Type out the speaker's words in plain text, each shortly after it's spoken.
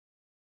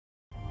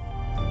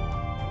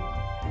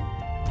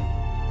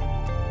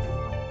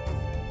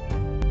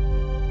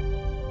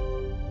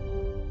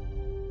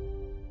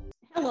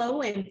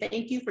Hello, and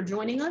thank you for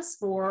joining us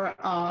for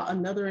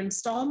another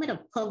installment of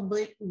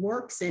Public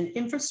Works and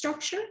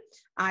Infrastructure.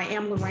 I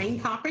am Lorraine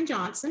Cochran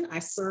Johnson. I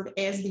serve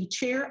as the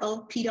chair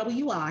of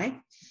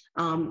PWI.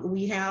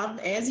 We have,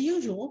 as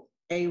usual,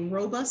 a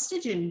robust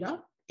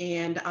agenda,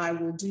 and I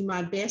will do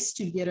my best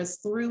to get us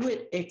through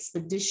it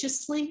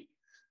expeditiously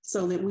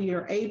so that we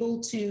are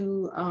able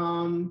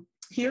to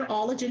hear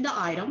all agenda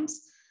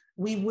items.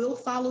 We will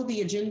follow the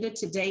agenda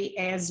today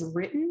as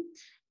written.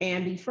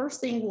 And the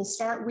first thing we'll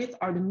start with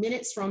are the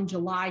minutes from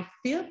July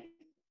 5th.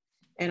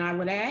 And I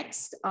would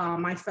ask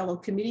my fellow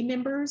committee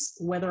members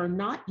whether or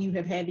not you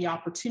have had the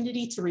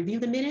opportunity to review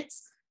the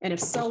minutes. And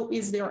if so,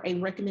 is there a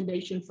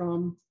recommendation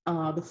from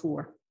the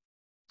floor?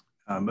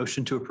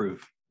 Motion to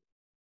approve.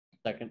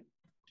 Second.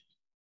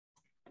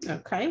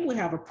 Okay, we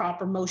have a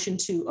proper motion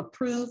to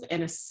approve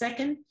and a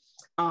second.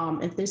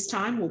 At this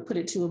time, we'll put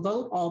it to a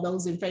vote. All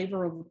those in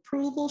favor of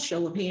approval,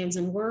 show of hands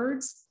and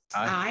words.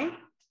 Aye.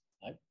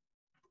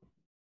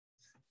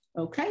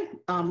 Okay,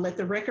 let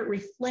the record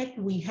reflect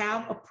we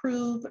have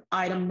approved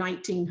item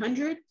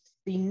 1900.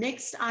 The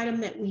next item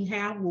that we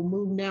have, we'll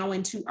move now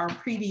into our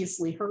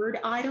previously heard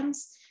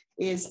items,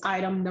 is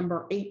item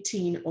number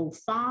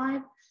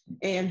 1805.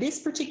 And this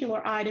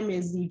particular item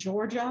is the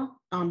Georgia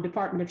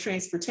Department of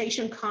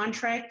Transportation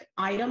contract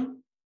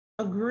item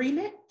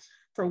agreement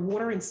for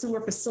water and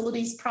sewer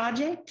facilities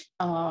project,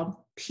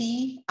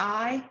 PIM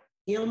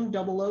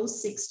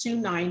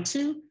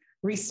 006292.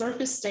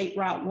 Resurface State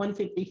Route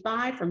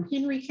 155 from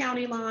Henry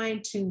County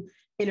line to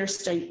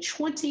Interstate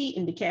 20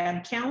 in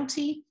DeKalb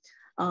County.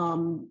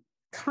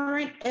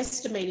 Current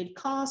estimated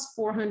cost,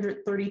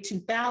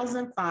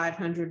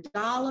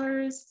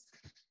 $432,500.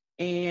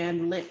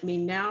 And let me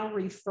now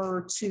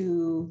refer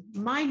to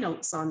my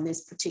notes on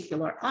this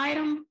particular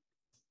item.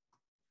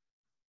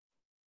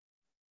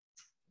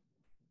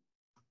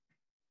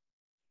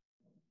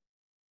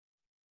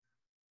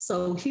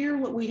 So here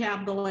what we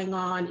have going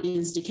on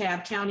is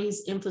DeKalb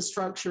County's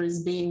infrastructure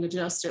is being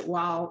adjusted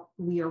while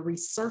we are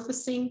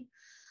resurfacing.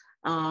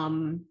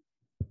 And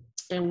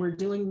we're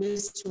doing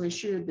this to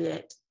ensure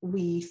that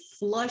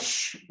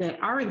that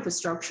our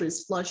infrastructure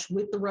is flush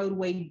with the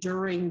roadway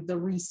during the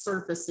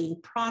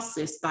resurfacing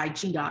process by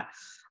GDOT.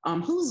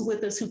 Who's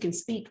with us who can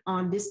speak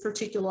on this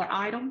particular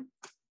item?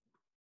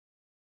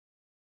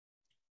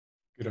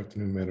 Good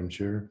afternoon, Madam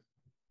Chair.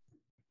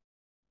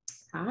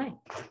 Hi.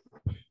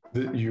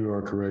 You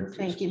are correct.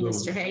 Thank you,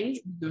 Mr. Hayes.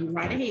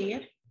 Right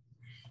ahead.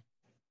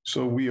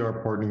 So we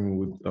are partnering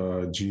with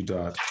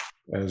GDOT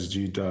as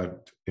GDOT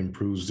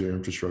improves their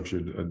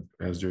infrastructure,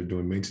 as they're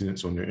doing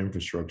maintenance on their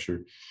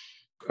infrastructure.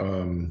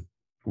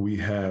 We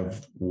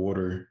have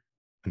water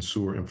and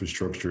sewer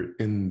infrastructure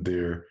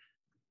inside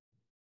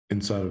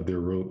of their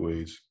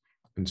roadways.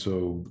 And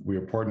so we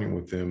are partnering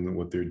with them, and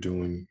what they're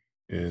doing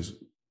is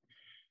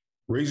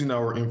raising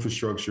our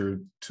infrastructure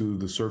to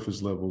the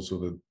surface level so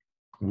that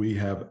we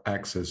have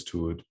access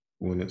to it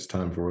when it's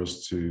time for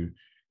us to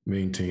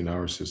maintain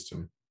our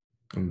system.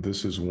 And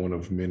this is one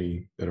of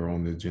many that are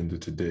on the agenda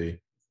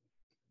today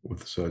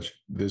with such.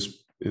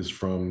 This is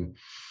from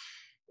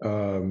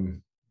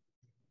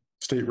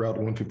State Route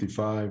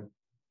 155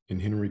 in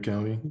Henry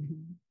County,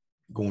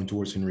 going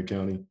towards Henry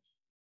County,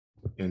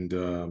 and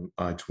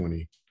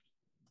I-20.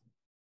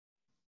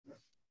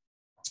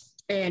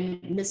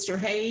 And Mr.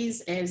 Hayes,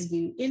 as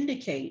you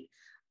indicate,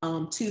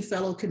 two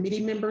fellow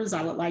committee members,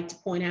 I would like to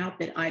point out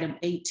that item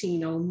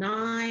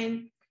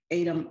 1809,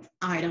 item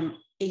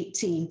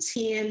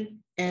 1810,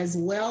 as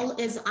well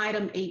as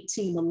item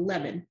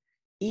 1811,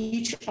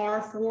 each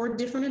are for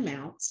different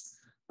amounts,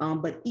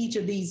 but each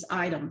of these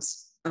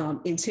items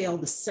entail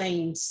the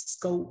same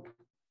scope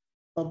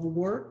of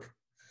work.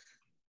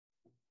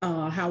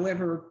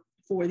 However,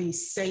 for the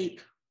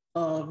sake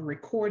of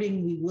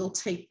recording, we will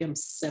take them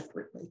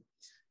separately.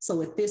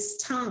 So at this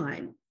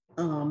time,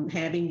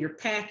 having your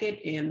packet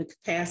and the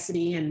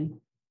capacity, and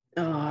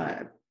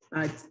I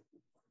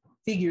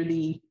figure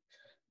the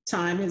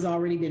time has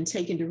already been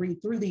taken to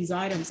read through these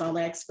items. I'll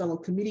ask fellow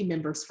committee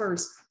members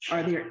first,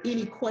 are there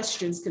any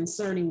questions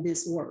concerning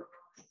this work?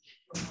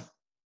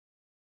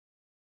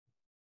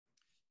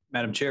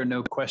 Madam Chair,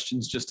 no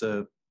questions, just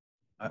I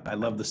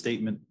love the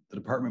statement, the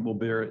department will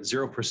bear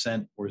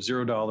 0% or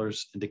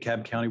 $0 and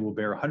DeKalb County will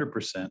bear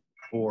 100%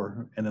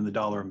 and then the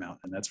dollar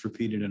amount, and that's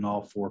repeated in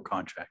all four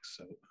contracts.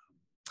 So.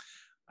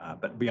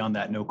 But beyond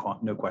that, no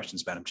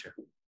questions, Madam Chair.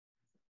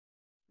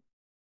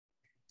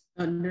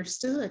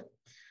 Understood.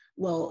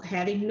 Well,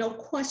 having no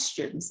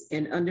questions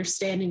and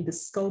understanding the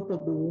scope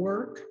of the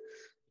work,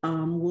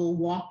 we'll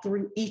walk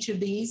through each of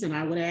these, and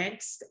I would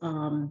ask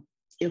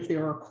if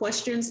there are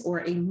questions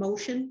or a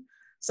motion.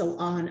 So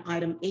on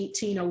item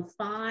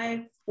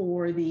 1805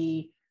 for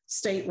the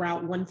State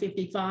Route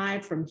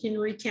 155 from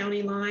Henry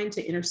County line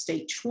to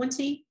Interstate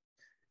 20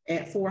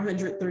 at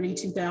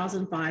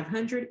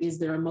 $432,500, is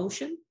there a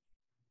motion?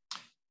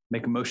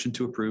 Make a motion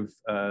to approve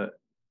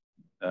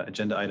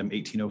agenda item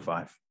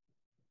 1805.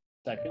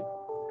 Second.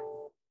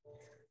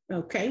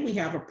 Okay, we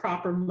have a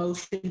proper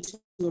motion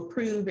to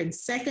approve and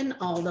second.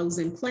 All those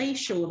in place,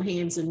 show of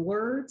hands and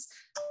words.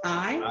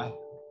 Aye. Aye.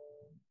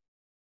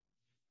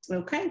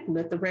 Okay,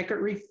 let the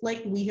record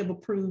reflect we have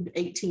approved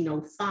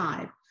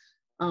 1805.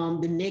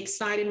 The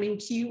next item in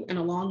queue and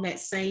along that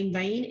same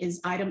vein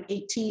is item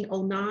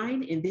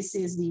 1809, and this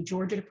is the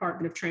Georgia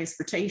Department of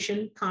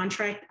Transportation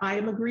contract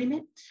item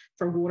agreement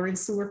for water and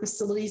sewer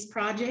facilities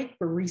project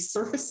for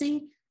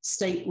resurfacing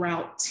State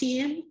Route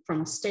 10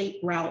 from State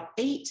Route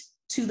 8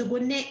 to the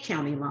Gwinnett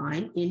County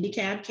line in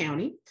DeKalb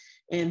County.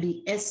 And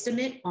the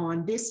estimate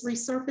on this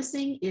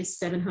resurfacing is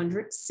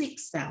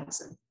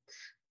 $706,000.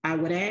 I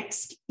would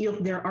ask if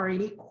there are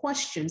any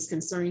questions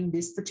concerning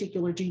this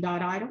particular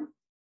GDOT item.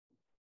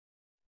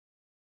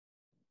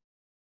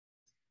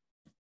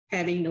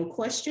 Having no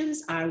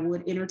questions, I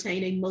would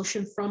entertain a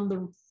motion from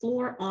the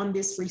floor on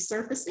this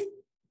resurfacing.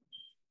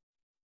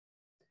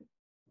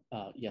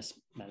 Yes,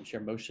 Madam Chair,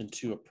 motion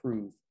to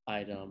approve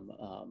item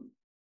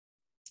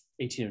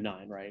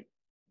 1809, right?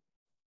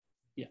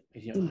 Yeah.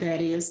 1809.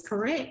 That is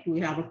correct.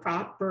 We have a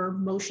proper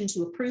motion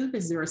to approve.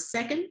 Is there a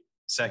second?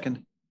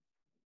 Second.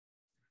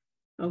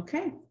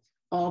 Okay.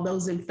 All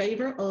those in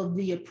favor of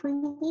the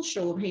approval,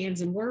 show of hands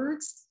and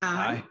words.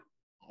 Aye.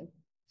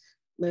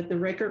 Let the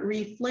record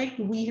reflect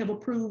we have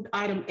approved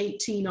item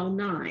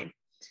 1809.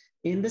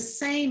 In the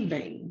same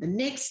vein, the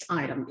next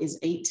item is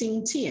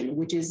 1810,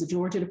 which is the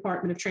Georgia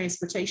Department of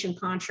Transportation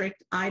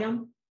contract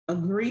item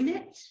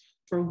agreement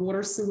for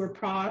water sewer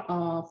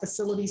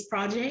facilities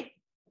project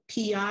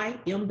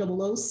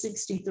PIMOO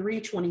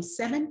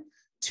 6327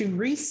 to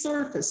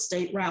resurface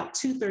State Route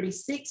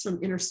 236 from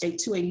Interstate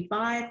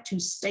 285 to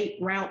State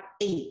Route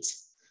 8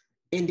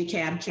 in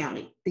DeKalb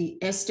County. The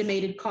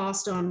estimated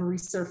cost on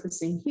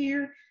resurfacing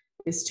here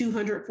is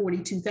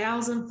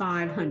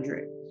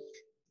 $242,500.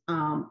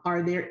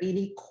 Are there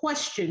any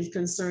questions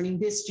concerning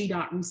this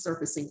GDOT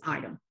resurfacing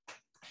item?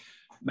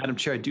 Madam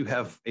Chair, I do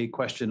have a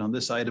question on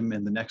this item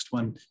and the next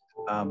one.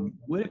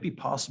 Would it be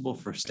possible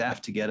for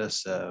staff to get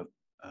us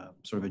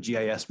sort of a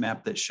GIS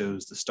map that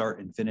shows the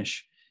start and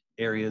finish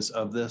areas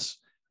of this?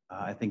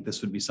 I think this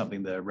would be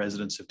something the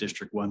residents of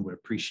District 1 would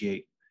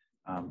appreciate,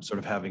 sort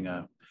of having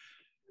a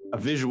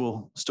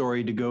visual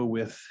story to go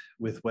with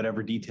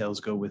whatever details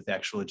go with the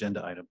actual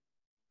agenda item.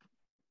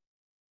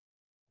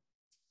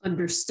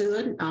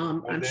 Understood.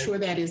 I'm sure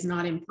that is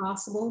not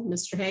impossible.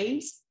 Mr.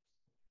 Hayes?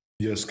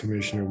 Yes,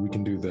 Commissioner, we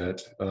can do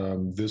that.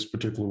 This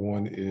particular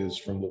one is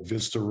from the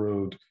Vista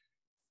Road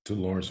to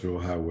Lawrenceville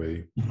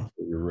Highway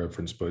for your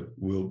reference, but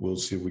we'll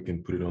see if we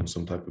can put it on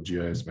some type of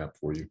GIS map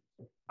for you.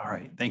 All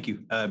right, thank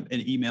you. An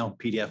email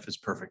PDF is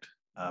perfect,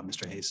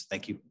 Mr. Hayes.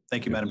 Thank you.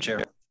 Thank you, Madam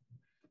Chair.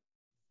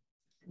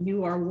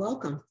 You are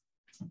welcome.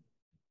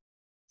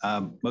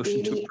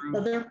 Motion to Any approve.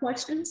 other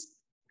questions?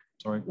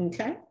 Sorry.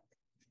 Okay.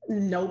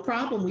 No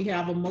problem. We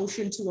have a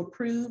motion to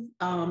approve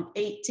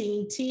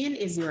 1810.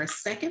 Is there a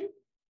second?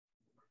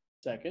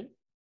 Second.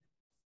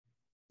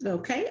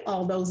 Okay.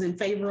 All those in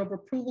favor of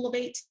approval of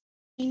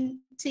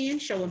 1810,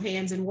 show of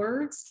hands and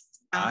words.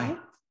 Aye.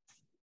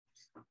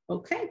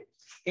 Okay.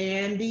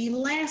 And the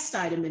last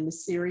item in the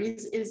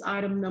series is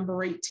item number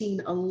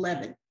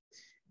 1811.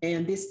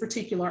 And this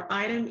particular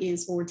item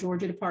is for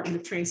Georgia Department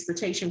of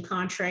Transportation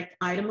contract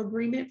item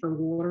agreement for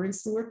water and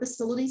sewer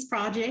facilities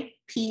project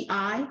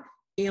PIMOO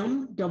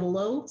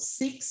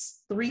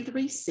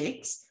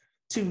 6336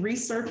 to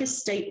resurface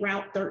State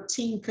Route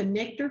 13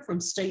 connector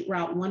from State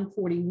Route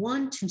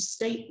 141 to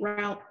State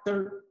Route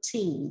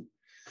 13.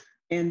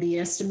 And the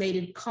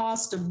estimated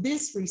cost of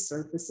this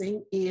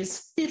resurfacing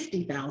is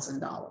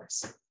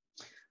 $50,000.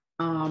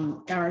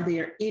 Are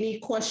there any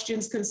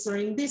questions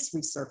concerning this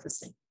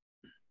resurfacing?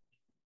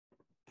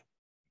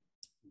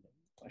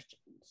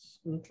 Questions?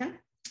 Okay.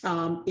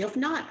 If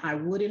not, I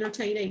would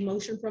entertain a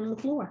motion from the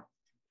floor.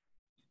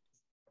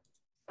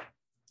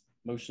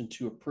 Motion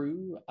to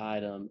approve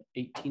item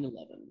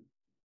 1811.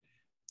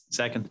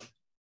 Second.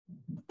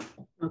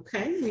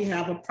 Okay, we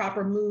have a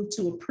proper move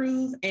to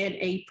approve and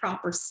a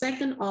proper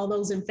second. All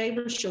those in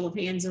favor, show of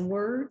hands and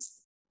words.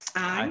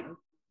 Aye.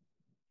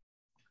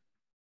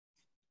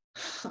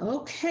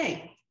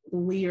 Okay,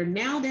 we are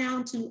now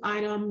down to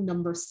item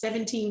number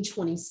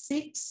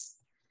 1726.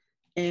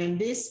 And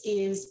this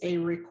is a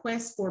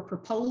request for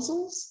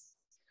proposals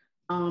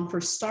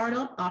for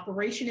startup,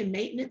 operation, and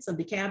maintenance of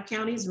DeKalb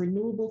County's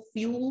renewable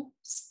fuel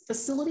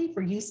facility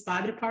for use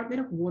by the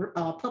Department of Water,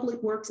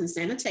 Public Works and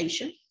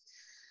Sanitation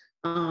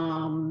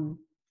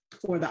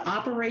for the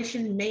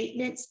operation,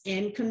 maintenance,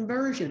 and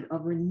conversion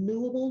of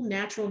renewable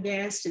natural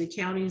gas to the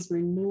county's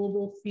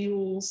renewable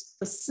fuels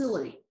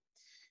facility.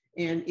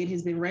 And it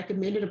has been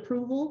recommended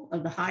approval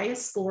of the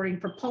highest scoring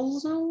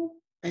proposal,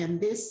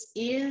 and this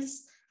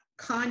is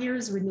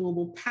Conyers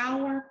Renewable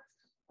Power.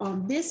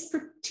 On this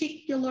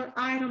particular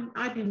item,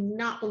 I do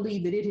not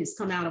believe that it has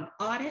come out of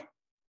audit,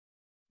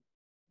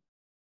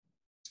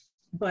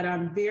 but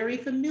I'm very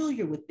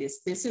familiar with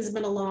this. This has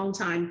been a long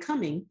time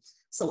coming,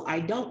 so I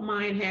don't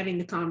mind having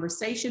the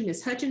conversation.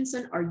 Ms.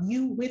 Hutchinson, are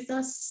you with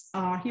us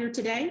here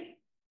today?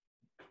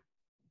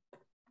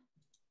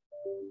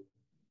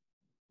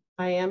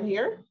 I am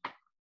here.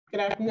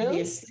 Good afternoon.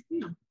 Yes,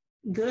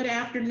 good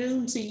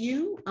afternoon to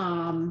you.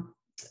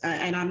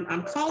 and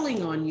I'm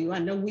calling on you. I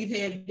know we've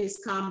had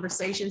this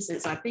conversation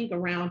since I think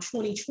around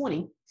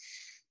 2020,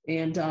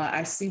 and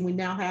I see we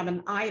now have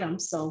an item.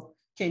 So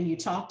can you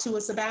talk to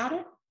us about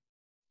it?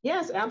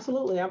 Yes,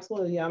 absolutely.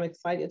 Absolutely. I'm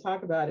excited to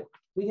talk about it.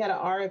 We had an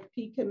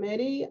RFP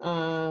committee,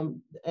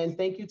 and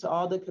thank you to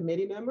all the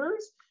committee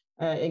members,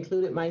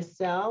 included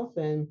myself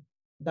and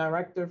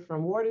director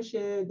from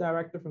Watershed,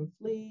 director from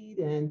Fleet,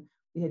 and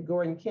we had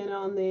Gordon Kent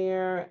on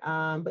there.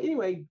 But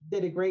anyway,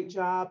 did a great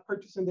job.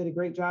 Purchasing did a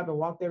great job and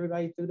walked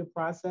everybody through the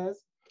process.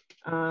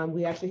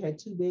 We actually had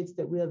 2 bids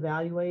that we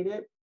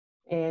evaluated.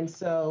 And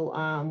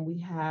so we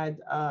had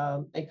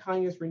a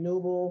Conyers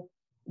Renewable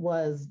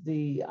was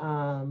the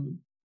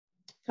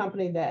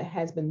company that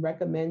has been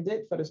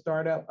recommended for the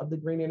startup of the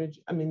green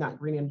energy, not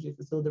green energy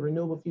facility, the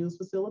renewable fuels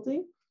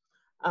facility.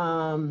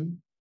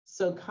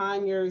 So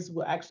Conyers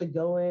will actually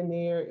go in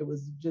there. It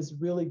was just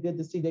really good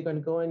to see. They're going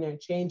to go in there and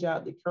change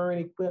out the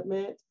current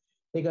equipment.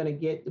 They're going to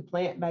get the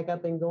plant back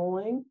up and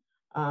going.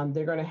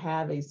 They're going to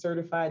have a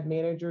certified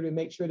manager to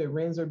make sure that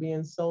RINs are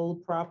being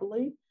sold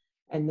properly.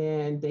 And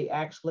then they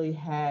actually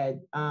had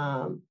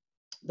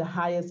the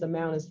highest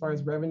amount as far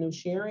as revenue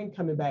sharing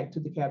coming back to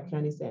DeKalb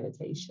County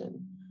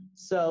Sanitation.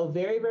 So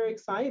very, very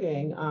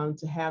exciting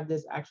to have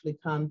this actually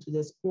come to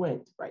this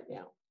point right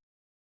now.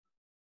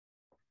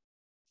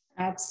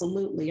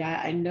 Absolutely.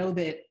 I know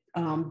that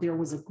there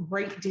was a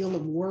great deal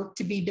of work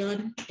to be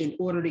done in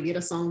order to get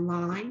us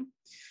online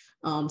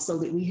so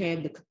that we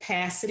had the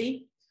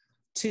capacity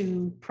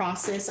to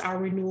process our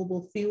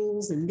renewable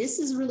fuels. And this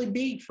is really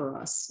big for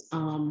us.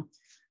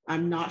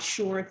 I'm not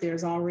sure if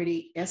there's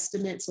already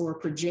estimates or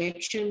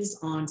projections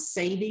on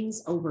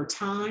savings over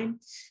time.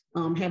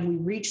 Have we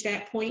reached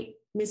that point,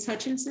 Ms.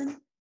 Hutchinson?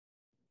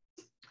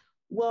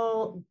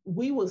 Well,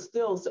 we will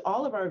still, so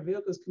all of our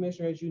vehicles,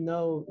 Commissioner, as you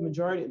know,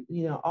 majority,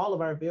 all of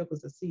our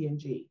vehicles are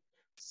CNG.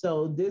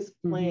 So this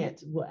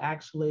plant will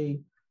actually,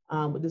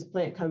 with this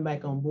plant coming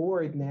back on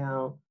board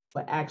now,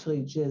 but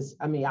actually just,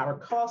 our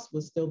costs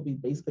will still be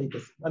basically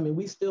this.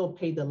 We still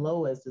pay the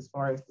lowest as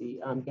far as the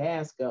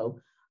gas go,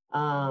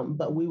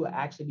 but we will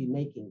actually be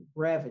making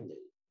revenue.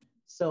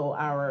 So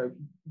our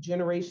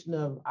generation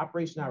of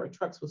operation, our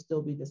trucks will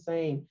still be the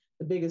same.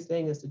 The biggest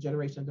thing is the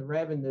generation of the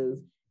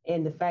revenue.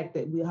 And the fact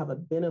that we'll have a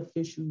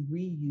beneficial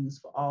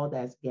reuse for all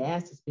that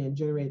gas that's being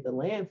generated at the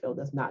landfill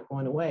that's not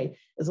going away.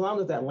 As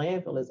long as that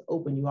landfill is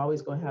open, you're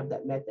always going to have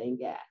that methane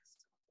gas.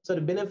 So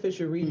the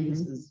beneficial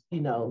reuse is,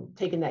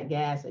 taking that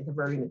gas and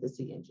converting it to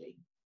CNG.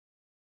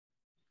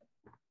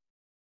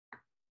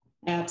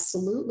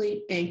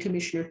 Absolutely. And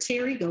Commissioner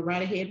Terry, go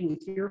right ahead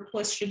with your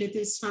question at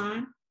this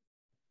time.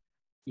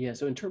 Yeah,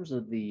 so in terms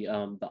of the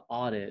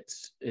audit,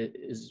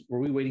 were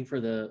we waiting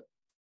for the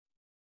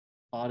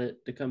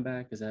audit to come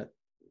back? Is that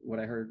what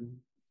I heard?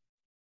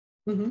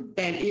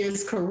 That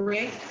is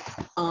correct.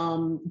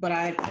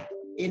 But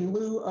in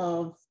lieu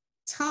of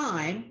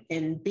time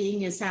and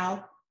being as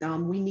how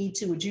we need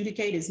to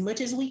adjudicate as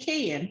much as we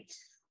can,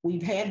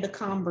 we've had the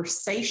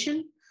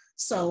conversation.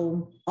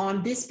 So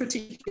on this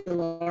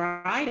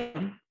particular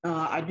item,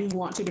 I do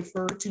want to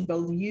defer to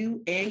both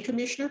you and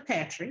Commissioner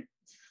Patrick.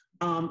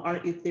 Or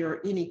if there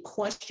are any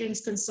questions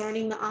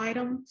concerning the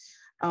item,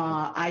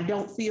 I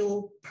don't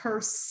feel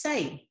per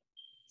se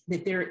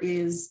that there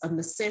is a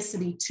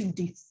necessity to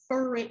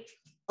defer it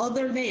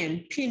other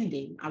than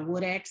pending. I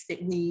would ask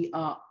that we,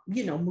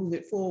 move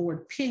it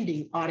forward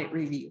pending audit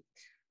review.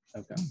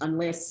 Okay.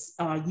 Unless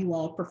you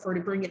all prefer to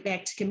bring it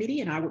back to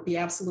committee, and I would be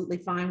absolutely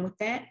fine with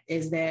that,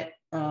 is that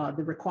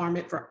the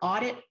requirement for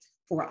audit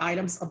for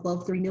items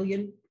above 3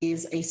 million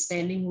is a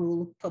standing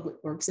rule of public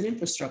works and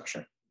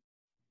infrastructure.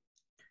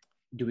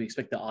 Do we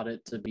expect the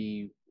audit to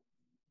be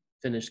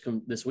finished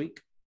this week?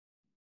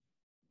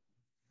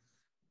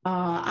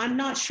 I'm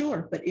not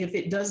sure, but if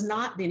it does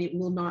not, then it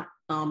will not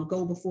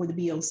go before the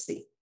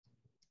BOC.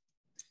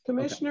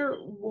 Commissioner,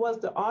 was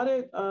the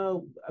audit,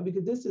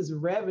 because this is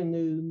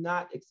revenue,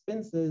 not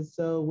expenses,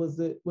 so was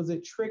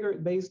it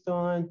triggered based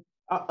on,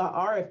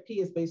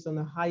 RFP is based on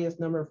the highest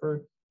number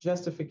for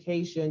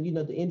justification,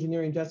 the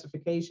engineering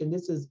justification.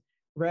 This is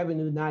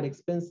revenue, not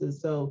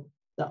expenses. So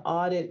the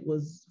audit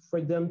was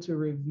for them to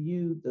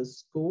review the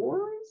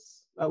scores?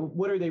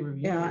 What are they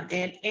reviewing?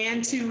 Yeah,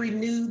 and to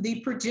renew the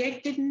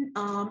projected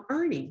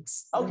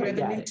earnings, the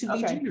revenue to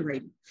be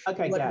generated.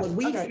 Okay, what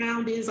we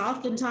found is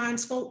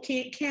oftentimes folk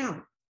can't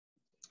count.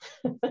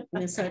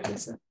 Ms.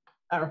 Hutchinson.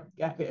 All right,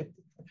 got it.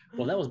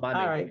 Well, that was my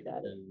main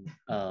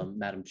question,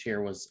 Madam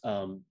Chair, was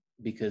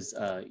because,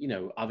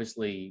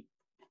 obviously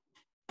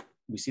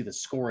we see the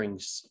scoring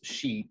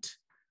sheet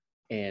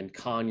and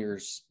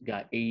Conyers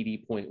got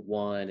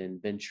 80.1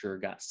 and Venture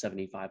got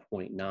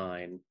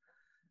 75.9.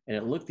 And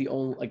it looked the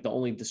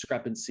only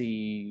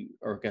discrepancy,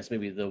 or I guess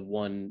maybe the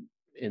one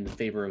in the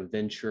favor of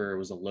Venture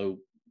was a low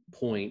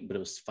point, but it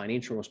was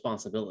financial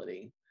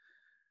responsibility.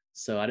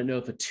 So I don't know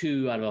if a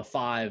 2 out of a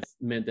 5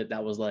 meant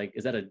that was like,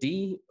 is that a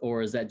D,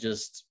 or is that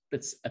just,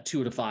 it's a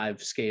 2 out of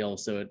 5 scale.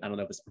 So I don't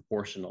know if it's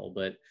proportional,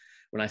 but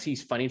when I see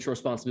financial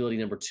responsibility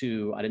number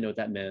 2, I didn't know what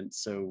that meant.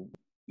 So,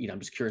 I'm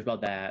just curious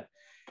about that.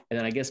 And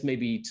then I guess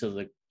maybe to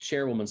the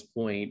chairwoman's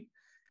point,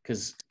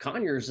 because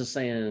Conyers is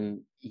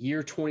saying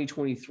year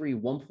 2023,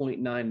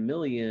 1.9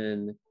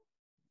 million,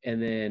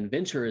 and then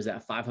Venture is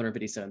at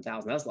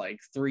 557,000. That's like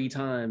 3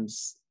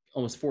 times,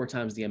 almost 4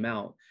 times the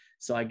amount.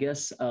 So I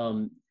guess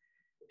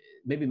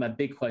maybe my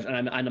big question,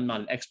 and I'm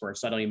not an expert,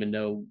 so I don't even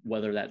know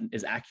whether that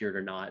is accurate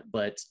or not,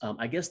 but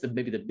I guess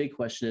maybe the big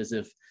question is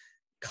if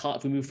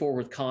we move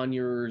forward with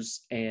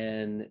Conyers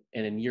and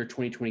in year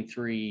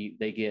 2023,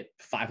 they get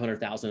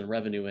 500,000 in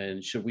revenue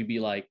in, should we be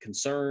like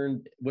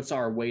concerned? What's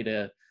our way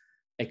to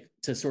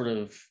sort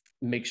of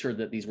make sure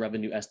that these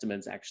revenue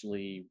estimates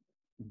actually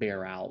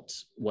bear out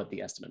what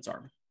the estimates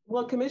are?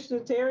 Well,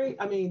 Commissioner Terry,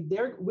 I mean,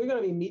 we're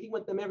going to be meeting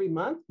with them every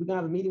month. We're going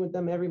to have a meeting with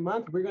them every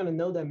month. We're going to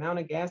know the amount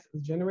of gas that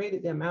was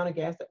generated, the amount of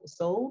gas that was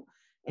sold,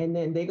 and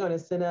then they're going to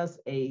send us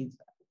a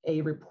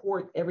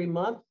report every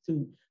month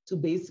to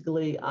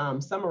basically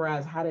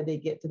summarize how did they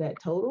get to that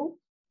total.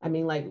 I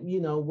mean, like,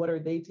 what are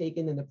they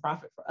taking in the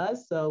profit for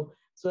us? So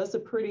that's a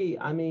pretty,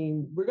 I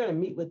mean, we're going to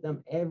meet with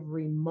them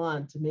every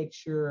month to make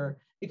sure,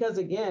 because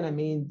again, I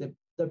mean,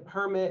 the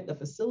permit, the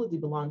facility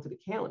belongs to the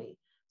county.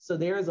 So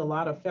there is a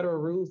lot of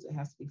federal rules that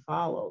has to be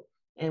followed.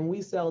 And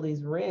we sell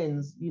these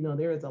RINs,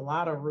 there is a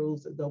lot of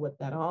rules that go with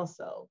that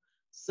also.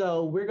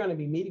 So we're going to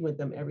be meeting with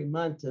them every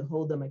month to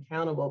hold them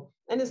accountable.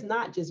 And it's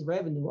not just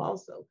revenue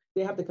also.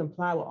 They have to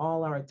comply with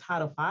all our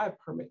Title V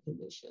permit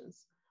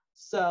conditions.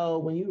 So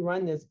when you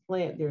run this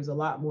plant, there's a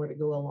lot more to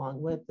go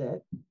along with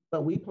it.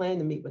 But we plan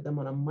to meet with them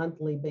on a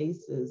monthly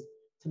basis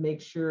to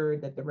make sure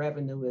that the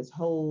revenue is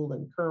whole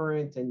and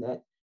current, and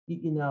that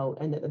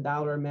and that the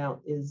dollar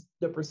amount is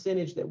the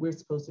percentage that we're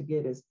supposed to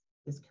get is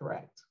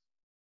correct.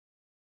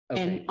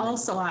 Okay. And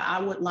also,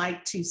 I would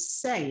like to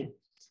say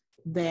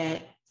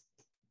that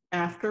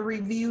after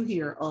review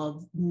here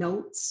of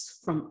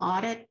notes from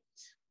an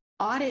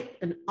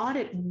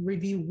audit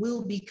review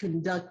will be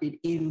conducted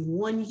in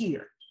 1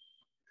 year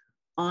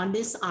on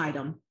this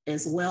item,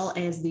 as well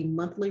as the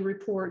monthly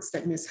reports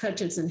that Ms.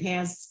 Hutchinson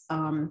has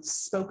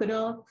spoken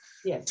of,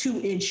 yes, to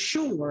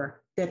ensure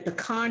that the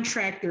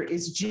contractor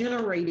is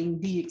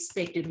generating the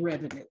expected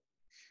revenue.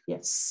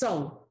 Yes.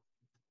 So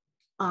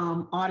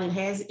audit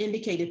has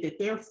indicated that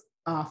they're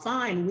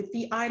fine with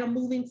the item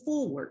moving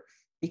forward,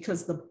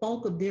 because the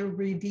bulk of their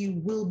review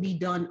will be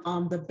done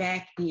on the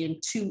back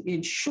end to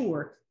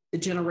ensure the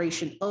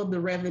generation of the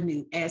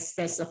revenue as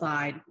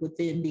specified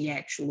within the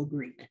actual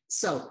agreement.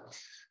 So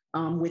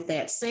with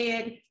that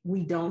said,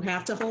 we don't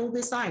have to hold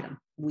this item.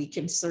 We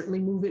can certainly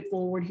move it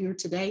forward here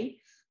today,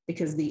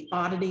 because the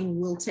auditing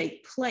will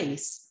take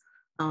place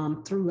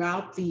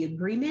throughout the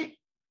agreement,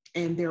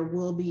 and there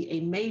will be a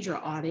major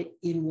audit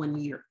in 1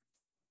 year.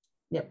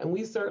 Yep, and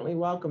we certainly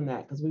welcome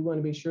that, because we want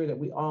to be sure that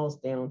we all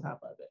stay on top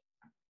of it.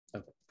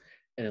 Okay.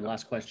 And then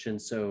last question.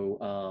 So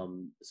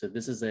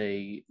this is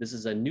a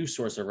new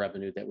source of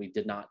revenue that we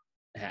did not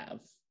have,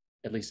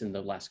 at least in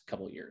the last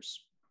couple of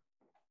years.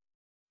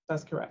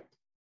 That's correct.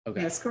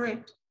 Okay. That's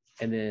correct.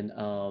 And then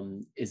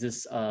is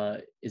this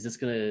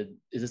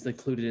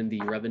included in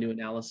the revenue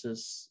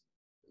analysis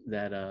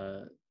that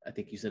I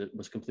think you said it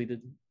was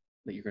completed,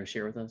 that you're going to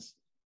share with us?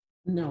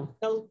 No.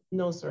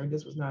 No, sir.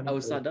 This was not. Oh,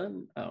 it's not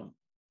done? Oh.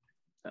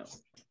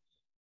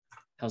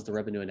 How's the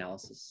revenue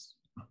analysis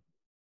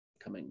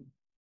coming?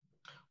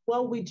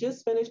 Well, we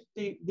just finished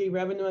the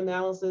revenue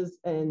analysis,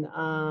 and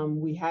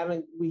we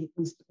went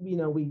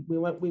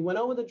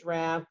over the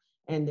draft,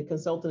 and the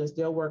consultant is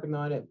still working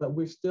on it, but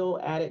we're still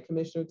at it,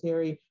 Commissioner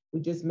Terry. We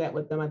just met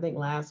with them, I think,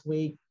 last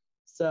week.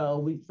 So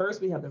we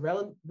have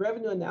the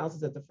revenue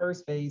analysis at the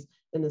first phase.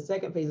 Then the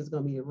second phase is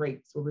going to be the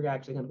rates, where we're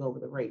actually going to go over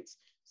the rates.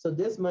 So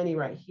this money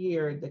right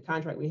here, the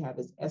contract we have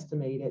is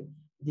estimated.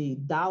 The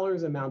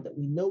dollars amount that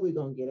we know we're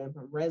going to get in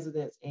from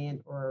residents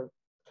and or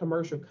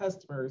commercial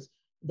customers,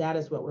 that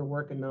is what we're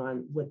working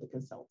on with the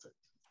consultant.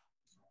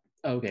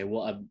 Okay,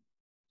 well,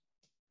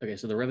 okay,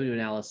 so the revenue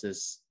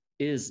analysis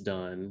is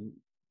done.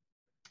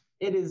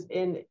 It is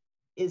in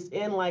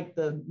like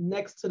the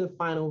next to the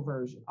final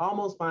version,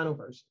 almost final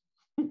version.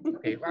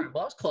 Okay, right.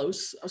 Well, I was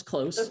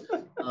close.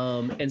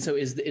 And so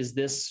is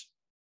this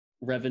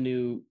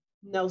revenue?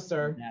 No,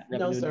 sir.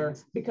 No, sir.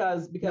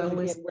 Because again,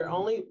 we're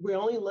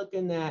only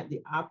looking at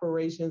the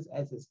operations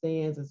as it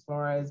stands, as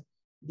far as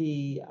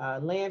the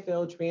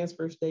landfill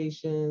transfer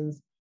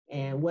stations,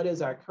 and what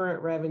is our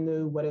current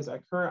revenue, what is our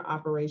current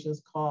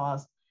operations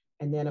cost,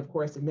 and then of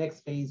course the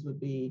next phase would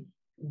be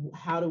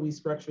how do we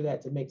structure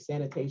that to make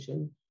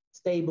sanitation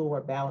stable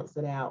or balance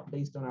it out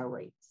based on our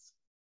rates.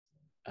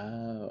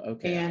 Oh,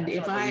 okay. And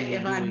if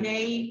I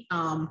may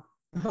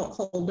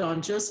hold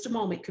on just a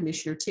moment,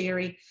 Commissioner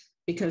Terry,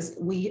 because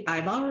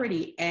I've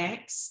already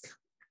asked,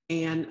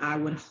 and I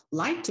would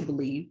like to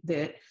believe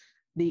that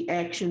the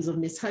actions of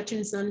Ms.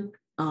 Hutchinson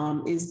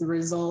is the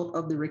result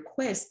of the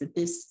request that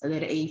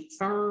a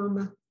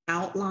firm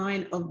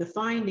outline of the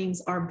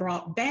findings are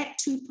brought back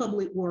to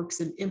Public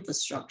Works and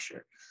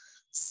Infrastructure.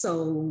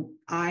 So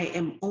I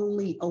am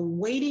only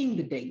awaiting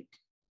the date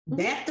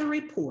that the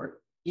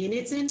report in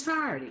its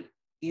entirety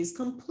is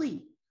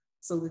complete,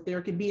 so that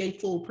there could be a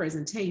full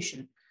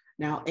presentation.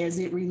 Now, as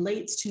it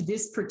relates to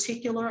this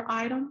particular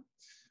item,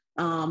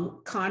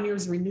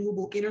 Conyers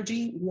Renewable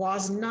Energy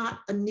was not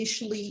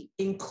initially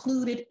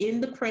included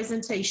in the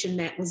presentation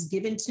that was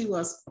given to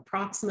us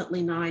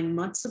approximately 9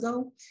 months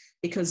ago,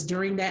 because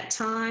during that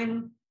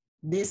time,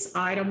 this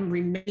item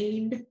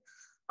remained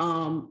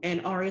an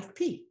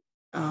RFP.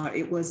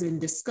 It was in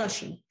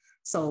discussion.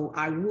 So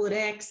I would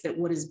ask that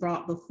what is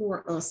brought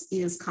before us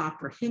is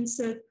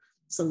comprehensive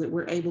so that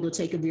we're able to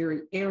take a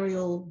very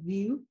aerial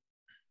view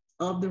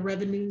of the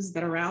revenues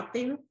that are out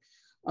there,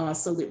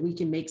 so that we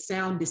can make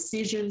sound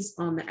decisions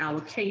on the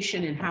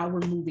allocation and how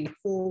we're moving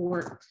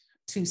forward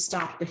to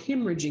stop the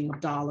hemorrhaging of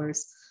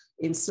dollars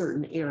in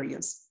certain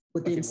areas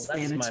within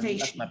sanitation.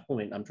 That's my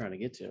point I'm trying to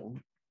get to.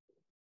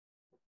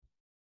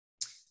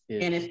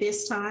 And at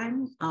this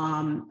time,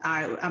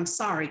 I'm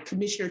sorry,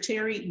 Commissioner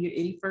Terry,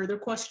 any further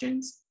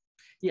questions?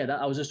 Yeah,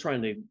 I was just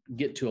trying to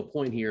get to a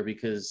point here,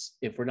 because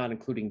if we're not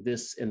including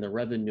this in the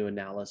revenue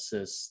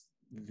analysis,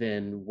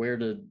 then where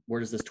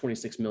does this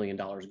 $26 million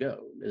go?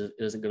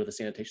 Does it go to the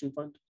sanitation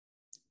fund?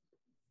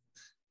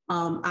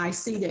 I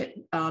see that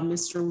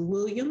Mr.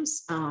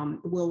 Williams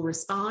will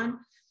respond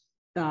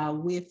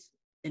with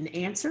an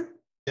answer.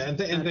 Yeah, and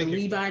thank you.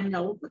 Believe I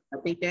know, but I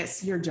think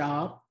that's your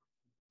job.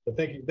 But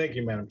thank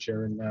you, Madam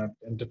Chair,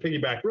 and to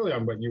piggyback really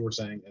on what you were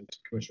saying and to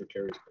Commissioner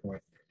Terry's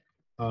point.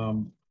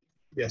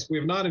 Yes, we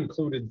have not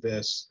included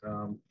this.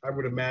 I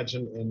would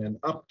imagine in an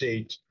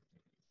update,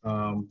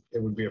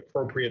 it would be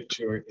appropriate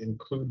to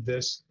include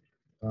this.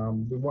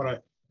 We want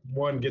to,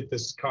 one, get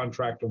this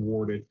contract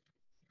awarded,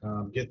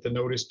 get the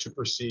notice to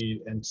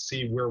proceed and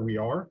see where we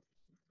are.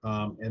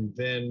 And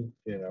then,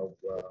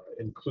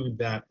 include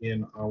that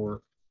in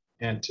our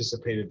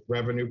anticipated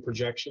revenue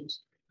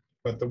projections.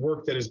 But the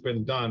work that has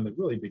been done that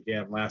really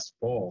began last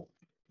fall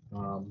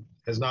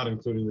has not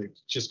included it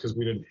just because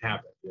we didn't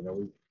have it.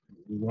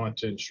 We want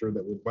to ensure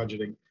that we're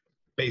budgeting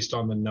based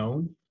on the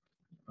known.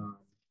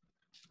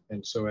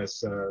 And so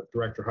as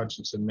Director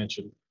Hutchinson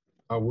mentioned,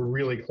 we're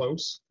really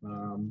close.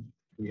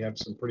 We have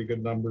some pretty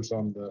good numbers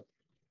on the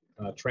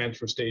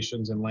transfer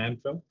stations and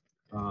landfill.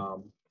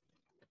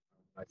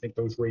 I think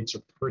those rates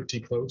are pretty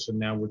close, and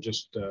now we're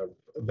just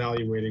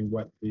evaluating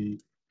what the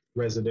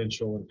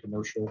residential and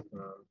commercial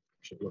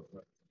should look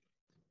like.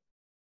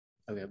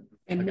 Okay.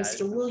 And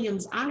Mr.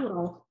 Williams, I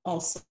would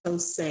also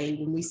say,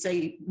 when we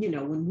say,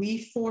 when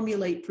we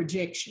formulate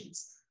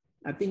projections,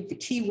 I think the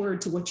key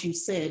word to what you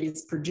said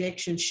is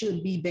projection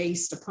should be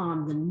based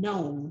upon the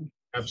known.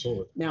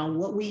 Absolutely. Now,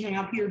 what we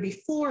have here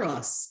before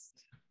us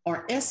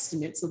are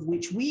estimates of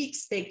which we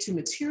expect to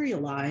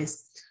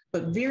materialize,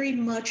 but very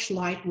much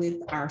like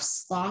with our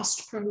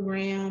SLOST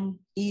program,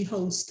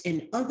 eHost,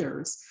 and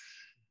others,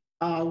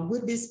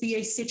 would this be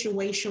a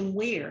situation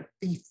where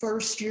the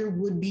first year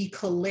would be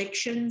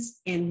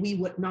collections and we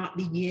would not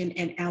begin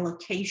an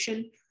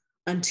allocation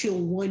until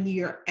 1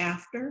 year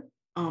after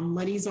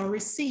monies are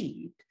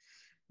received?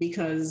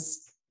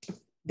 Because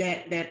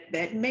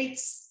that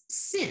makes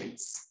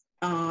sense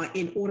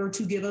in order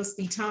to give us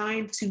the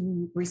time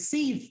to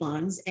receive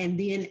funds and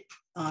then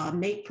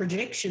make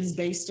projections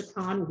based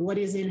upon what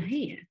is in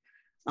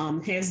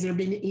hand. Has there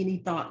been any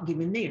thought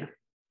given there?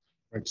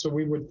 Right. So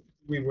we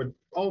would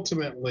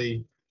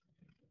ultimately,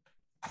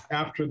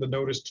 after the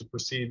notice to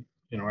proceed,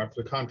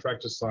 after the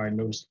contract is signed,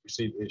 notice to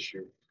proceed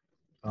issue,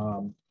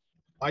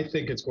 I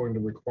think it's going to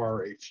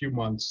require a few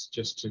months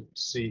just to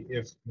see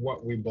if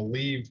what we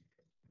believe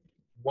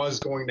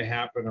was going to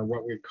happen or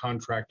what we've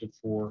contracted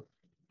for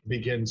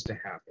begins to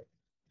happen.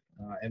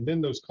 And then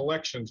those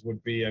collections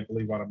would be, I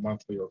believe, on a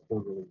monthly or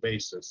quarterly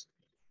basis.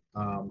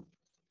 And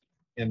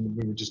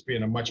we would just be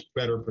in a much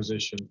better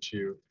position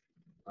to,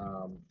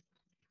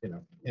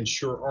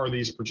 ensure, are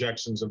these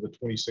projections of the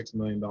 $26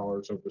 million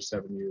over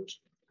 7 years,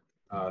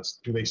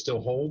 do they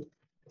still hold?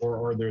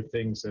 Or are there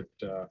things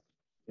that,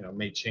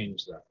 may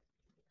change that?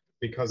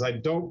 Because I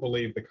don't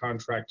believe the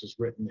contract is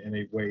written in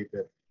a way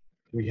that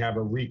we have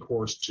a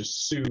recourse to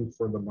sue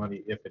for the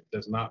money if it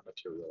does not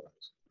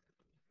materialize.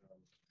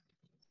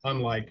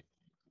 Unlike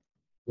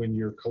when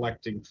you're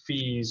collecting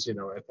fees, at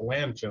the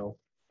landfill,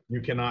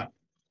 you cannot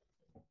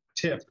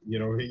tip,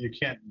 you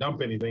can't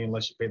dump anything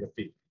unless you pay the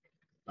fee.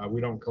 We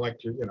don't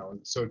collect your,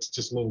 so it's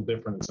just a little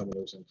different in some of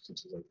those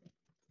instances, I think.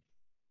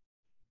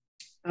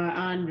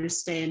 I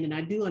understand, and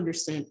I do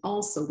understand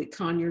also that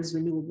Conyers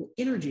Renewable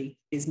Energy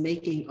is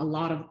making a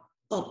lot of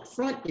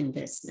upfront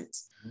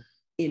investments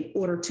in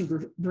order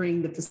to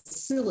bring the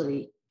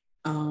facility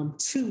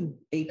to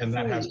a and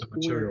that point has to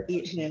where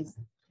it has.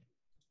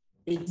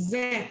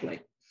 Exactly.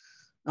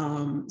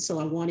 So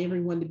I want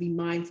everyone to be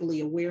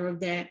mindfully aware of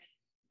that.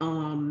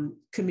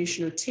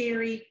 Commissioner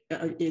Terry,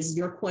 is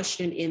your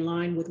question in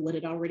line with what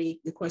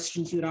the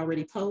questions you had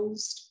already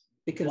posed?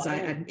 Because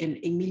and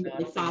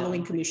immediately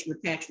following Commissioner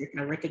Patrick,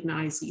 I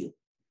recognize you.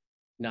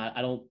 No,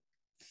 I don't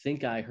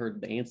think I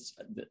heard the answer,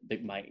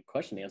 my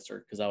question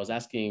answered, because I was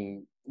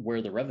asking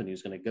where the revenue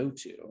is going to go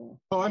to.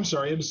 Oh, I'm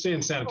sorry. I'm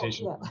saying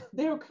sanitation. Oh, yeah.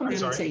 They're coming.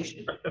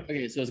 Sanitation.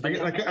 Okay, so it's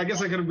I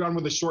guess I could have gone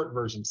with the short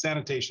version.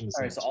 Sanitation.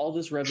 All right, so all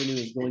this revenue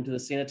is going to the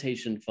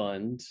sanitation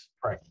fund,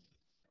 right,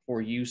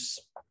 for use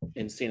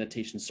in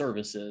sanitation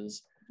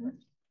services.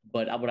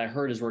 But what I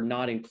heard is we're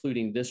not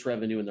including this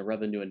revenue in the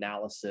revenue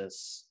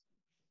analysis.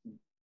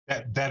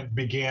 That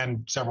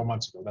began several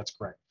months ago. That's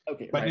correct.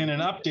 Okay. But right. in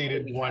an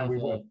updated one, we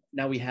will.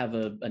 Now we have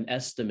an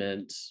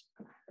estimate.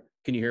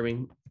 Can you hear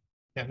me?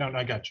 Yeah, no,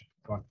 I got you.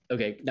 Go on.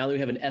 Okay. Now that we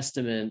have an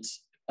estimate,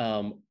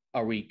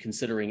 are we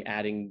considering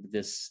adding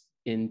this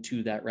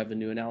into that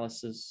revenue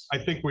analysis? I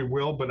think we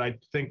will, but I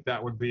think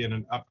that would be in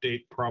an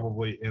update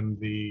probably in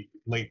the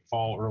late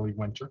fall, early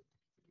winter.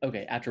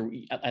 Okay. After,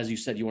 as you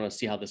said, you want to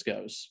see how this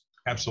goes.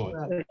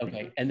 Absolutely.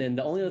 Okay. And then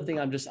the only other thing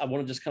I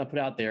want to just kind of put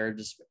out there,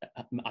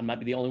 I might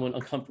be the only one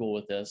uncomfortable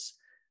with this,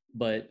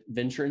 but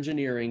Venture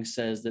Engineering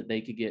says that they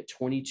could get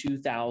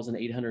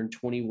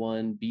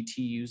 22,821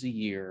 BTUs a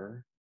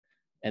year.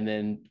 And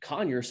then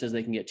Conyers says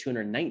they can get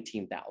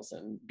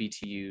 219,000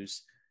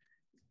 BTUs,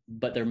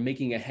 but they're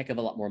making a heck of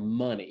a lot more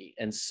money.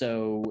 And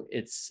so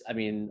it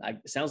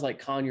sounds like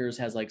Conyers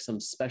has like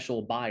some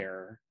special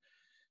buyer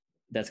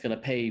that's going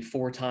to pay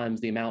 4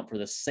 times the amount for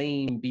the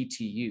same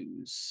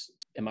BTUs.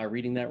 Am I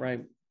reading that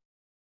right?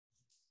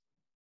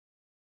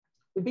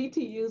 The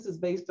BTUs is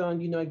based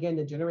on, again,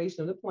 the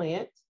generation of the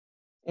plant.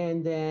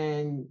 And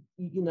then,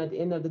 at the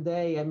end of the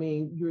day,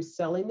 you're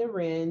selling the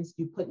RINs,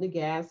 you're putting the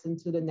gas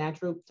into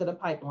the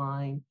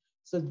pipeline.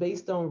 So it's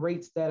based on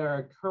rates that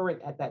are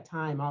current at that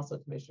time also,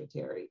 Commissioner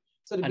Terry.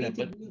 So the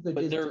BTUs are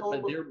just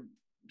total.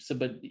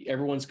 But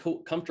everyone's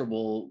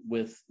comfortable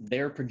with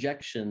their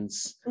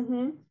projections.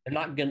 Mm-hmm. They're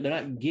not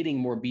getting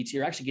more BTU.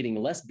 They're actually getting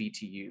less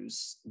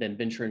BTUs than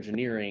Venture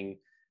Engineering,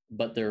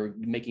 but they're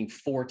making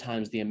 4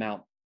 times the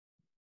amount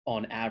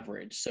on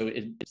average. So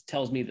it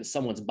tells me that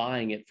someone's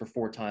buying it for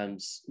 4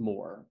 times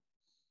more.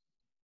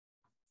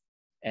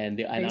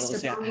 And I don't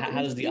see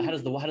how does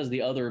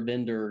the other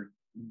vendor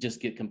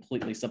just get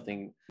completely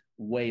something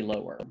way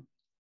lower?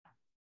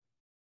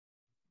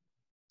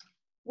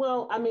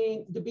 Well,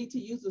 the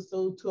BTUs are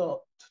sold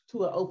to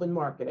an open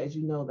market, as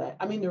you know that.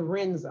 The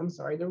RINs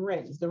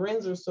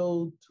are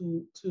sold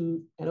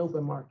to an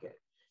open market.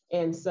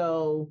 And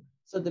so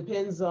it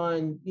depends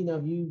on,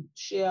 you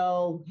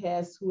Shell,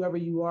 Hess, whoever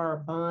you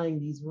are buying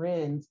these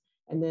RINs.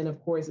 And then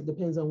of course, it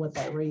depends on what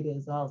that rate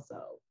is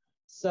also.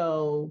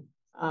 So,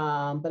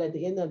 but at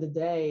the end of the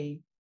day,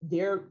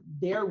 they're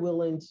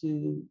going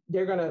to,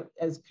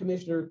 as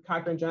Commissioner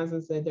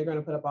Cochran-Johnson said, they're going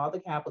to put up all the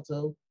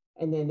capital,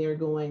 and then they're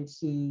going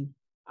to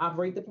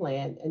operate the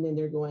plant, and then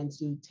they're going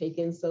to take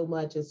in so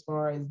much as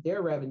far as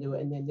their revenue,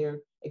 and then they're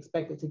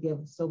expected to give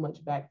so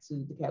much back to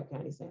DeKalb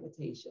County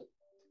Sanitation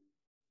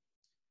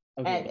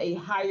at a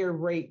higher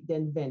rate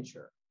than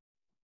Venture.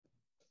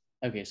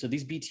 Okay, so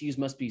these BTUs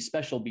must be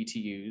special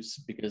BTUs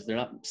because they're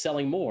not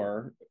selling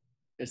more.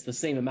 It's the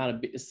same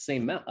amount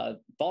of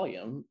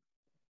volume.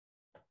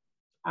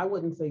 I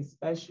wouldn't say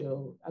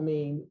special.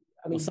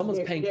 Well,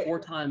 someone's paying 4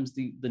 times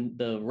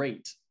the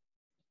rate.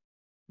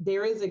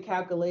 There is a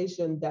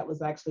calculation that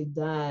was actually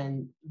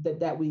done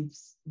that we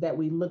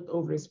looked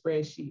over the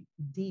spreadsheet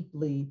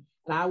deeply,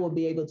 and I will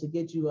be able to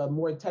get you a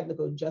more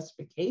technical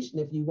justification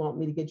if you want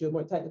me to get you a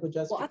more technical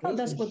justification. Well, I thought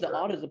that's what the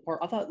audit part.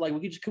 I thought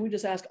can we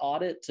just ask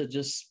audit to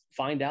just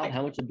find out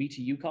how much a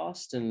BTU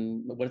costs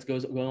and what's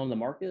going on in the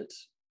market?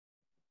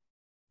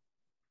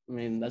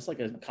 That's like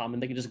a common.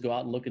 They can just go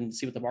out and look and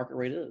see what the market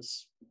rate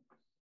is.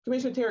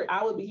 Commissioner Terry,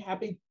 I would be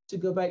happy to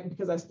go back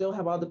because I still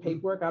have all the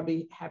paperwork. I'll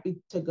be happy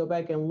to go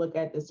back and look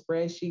at the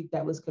spreadsheet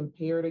that was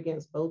compared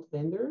against both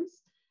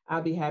vendors.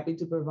 I'll be happy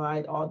to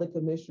provide all the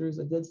commissioners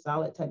a good,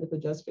 solid technical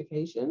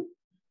justification.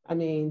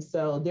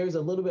 So there's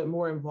a little bit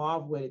more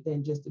involved with it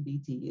than just the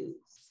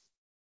BTUs.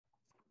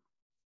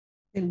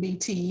 And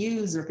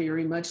BTUs are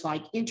very much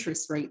like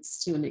interest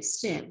rates to an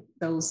extent.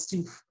 Those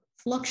do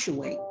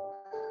fluctuate.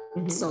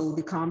 Mm-hmm. So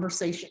the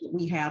conversation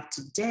we have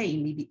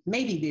today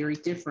may be very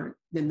different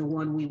than the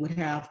one we would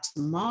have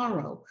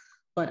tomorrow,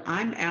 but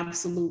I'm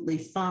absolutely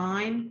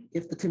fine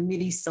if the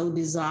committee so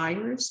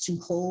desires to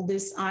hold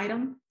this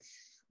item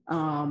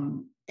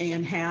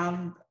and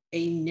have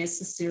a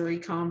necessary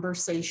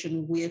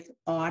conversation with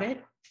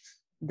audit.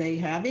 They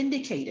have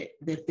indicated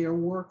that their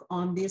work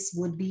on this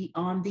would be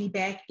on the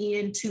back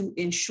end to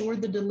ensure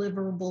the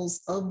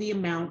deliverables of the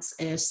amounts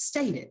as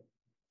stated.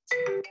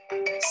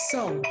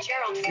 So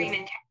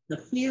if the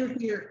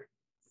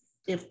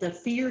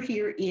fear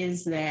here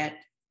is that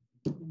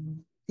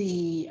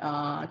the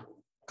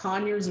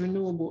Conyers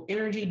Renewable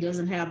Energy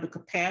doesn't have the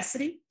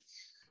capacity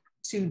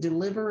to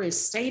deliver as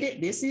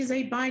stated, this is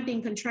a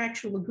binding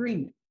contractual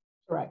agreement.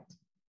 Correct.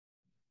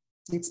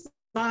 It's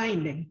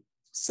binding.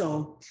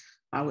 So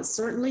I would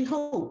certainly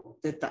hope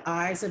that the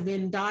I's have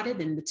been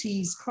dotted and the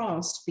T's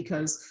crossed,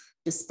 because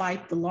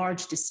despite the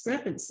large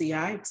discrepancy,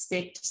 I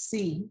expect to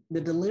see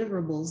the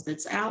deliverables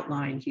that's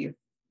outlined here.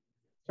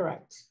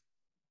 Correct.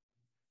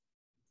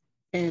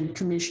 And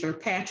Commissioner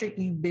Patrick,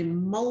 you've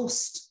been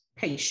most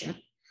patient.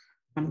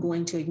 I'm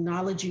going to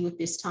acknowledge you at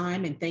this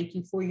time and thank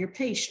you for your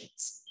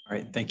patience. All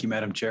right, thank you,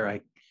 Madam Chair.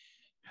 I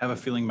have a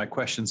feeling my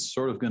question's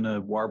sort of going to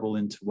warble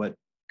into what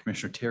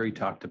Commissioner Terry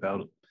talked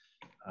about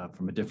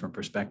from a different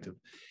perspective.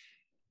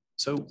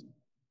 So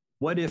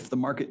what if the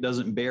market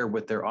doesn't bear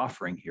what they're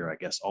offering here? I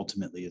guess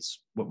ultimately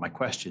is what my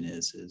question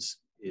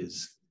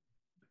is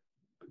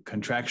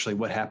contractually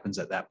what happens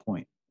at that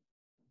point?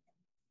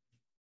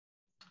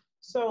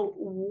 So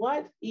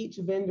what each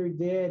vendor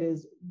did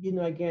is,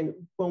 again,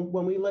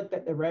 when we looked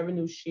at the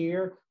revenue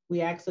share,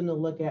 we asked them to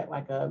look at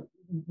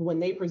when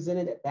they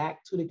presented it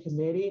back to the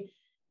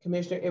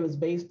commissioner, it was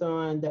based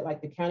on that,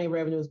 like the county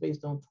revenue was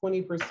based on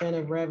 20%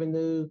 of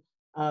revenue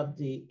of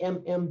the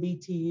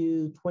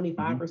MMBTU,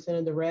 25%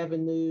 of the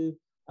revenue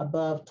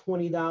above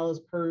 $20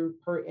 per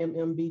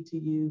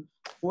MMBTU,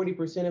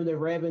 40% of the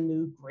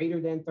revenue greater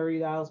than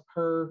 $30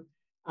 per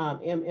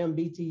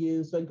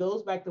MMBTU. So it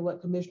goes back to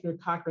what Commissioner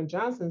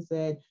Cochran-Johnson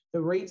said,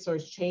 the rates are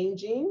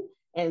changing.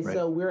 And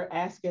so we're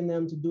asking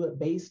them to do it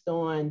based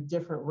on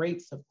different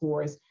rates, of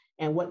course,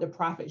 and what the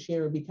profit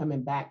share would be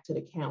coming back to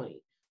the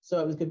county.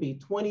 So it could be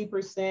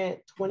 20%,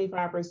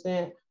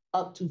 25%,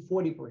 up to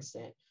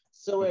 40%.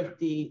 So if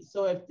the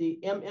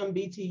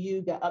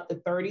MMBTU got up to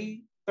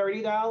 $30,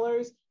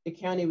 the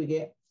county would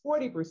get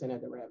 40%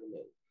 of the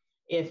revenue.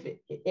 If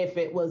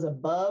it was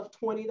above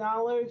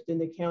 $20, then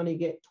the county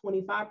get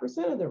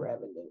 25% of the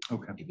revenue.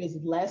 Okay. If it's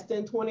less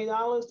than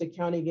 $20, the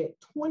county get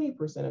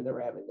 20% of the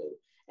revenue.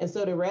 And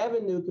so the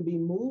revenue could be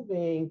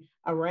moving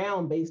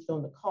around based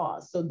on the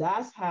cost. So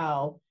that's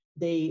how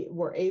they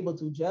were able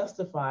to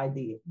justify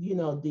the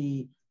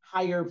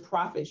higher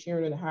profit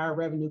sharing and the higher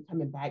revenue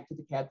coming back to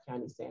DeKalb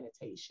County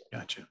Sanitation.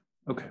 Gotcha.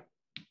 Okay.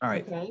 All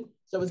right. Okay.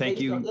 So it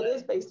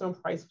is based on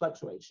price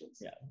fluctuations.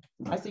 Yeah.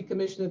 I see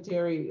Commissioner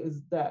Terry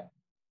is that.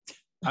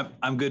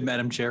 I'm good,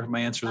 Madam Chair. My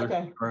answers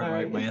are all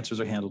right. My answers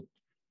are handled.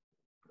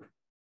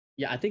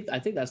 Yeah, I think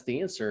that's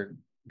the answer,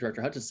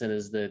 Director Hutchinson,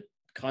 is that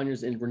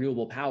Conyers in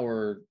renewable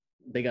power,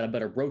 they got a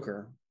better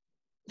broker.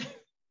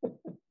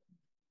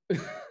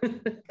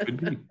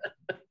 Could be.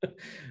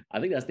 I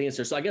think that's the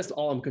answer. So I guess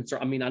all I'm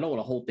concerned, I mean, I don't want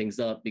to hold things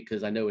up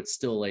because I know it's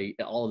still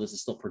all of this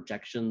is still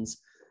projections.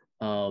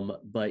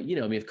 But,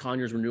 if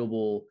Conyers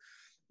Renewable,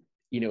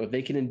 if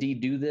they can indeed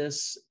do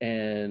this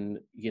and,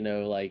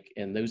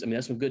 and those,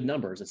 that's some good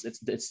numbers.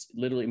 It's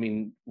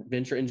literally,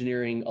 venture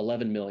engineering,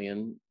 11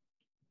 million.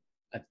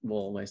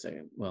 Well, I say,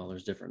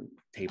 there's different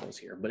tables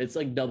here, but it's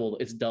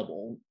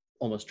double,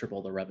 almost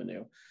triple the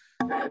revenue.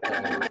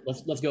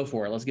 Let's go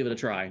for it. Let's give it a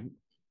try.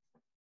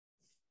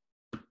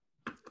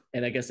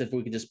 And I guess if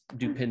we could just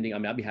do pending,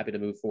 I'd be happy to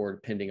move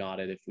forward pending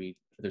audit if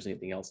there's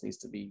anything else needs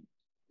to be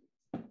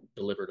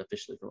delivered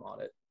officially from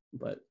audit.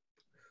 But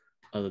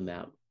other than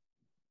that.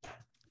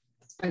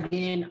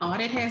 Again,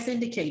 audit has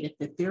indicated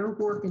that their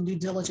work and due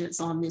diligence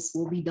on this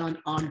will be done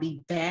on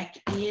the back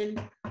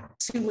end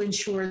to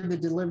ensure the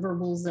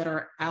deliverables that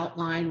are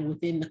outlined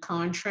within the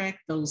contract,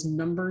 those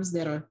numbers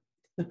that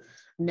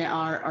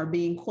are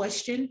being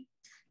questioned,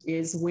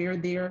 is where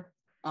their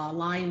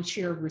lion's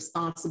share of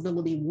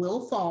responsibility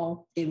will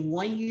fall. In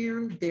 1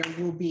 year, there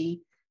will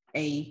be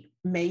a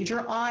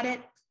major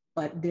audit,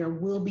 but there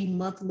will be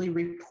monthly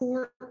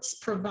reports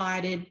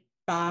provided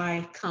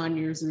by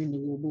Conyers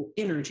Renewable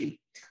Energy.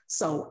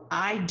 So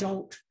I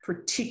don't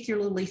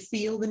particularly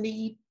feel the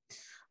need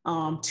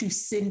to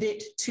send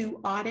it to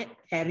audit,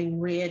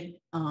 having read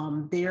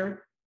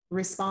their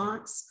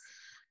response,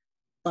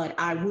 but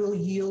I will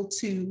yield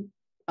to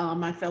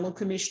my fellow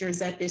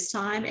commissioners at this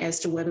time as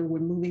to whether we're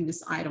moving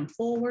this item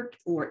forward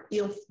or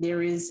if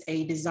there is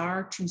a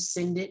desire to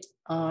send it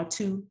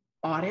to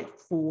audit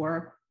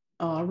for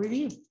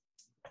review.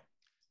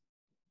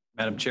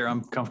 Madam Chair,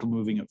 I'm comfortable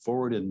moving it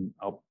forward, and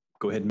I'll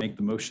go ahead and make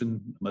the motion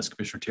unless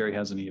Commissioner Terry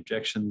has any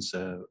objections.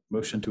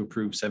 Motion to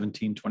approve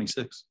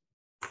 1726.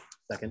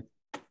 Second.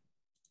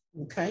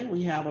 Okay,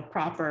 we have a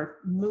proper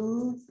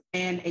move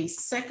and a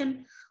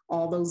second.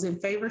 All those in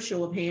favor,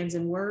 show of hands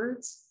and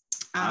words.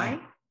 Aye.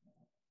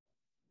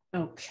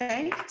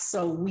 Okay,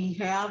 so we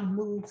have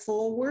moved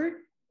forward.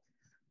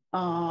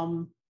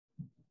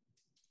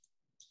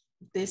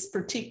 This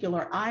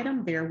particular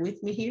item, bear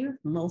with me here,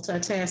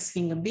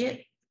 multitasking a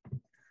bit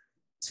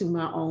to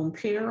my own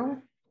peril.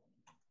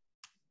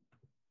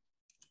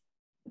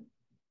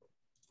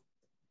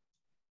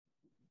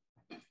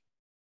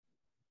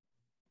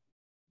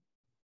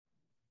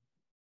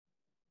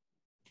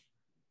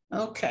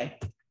 Okay,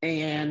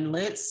 and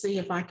let's see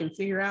if I can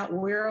figure out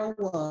where I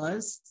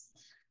was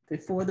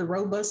before the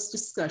robust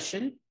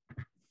discussion.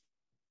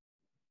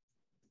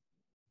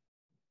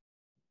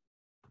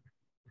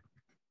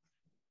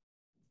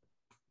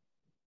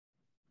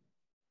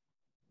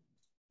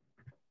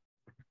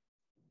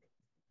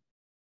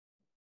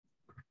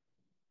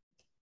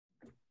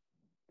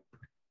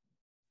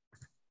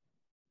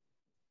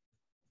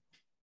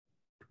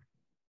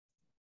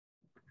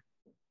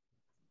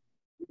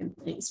 And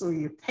thanks for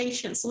your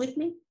patience with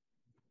me.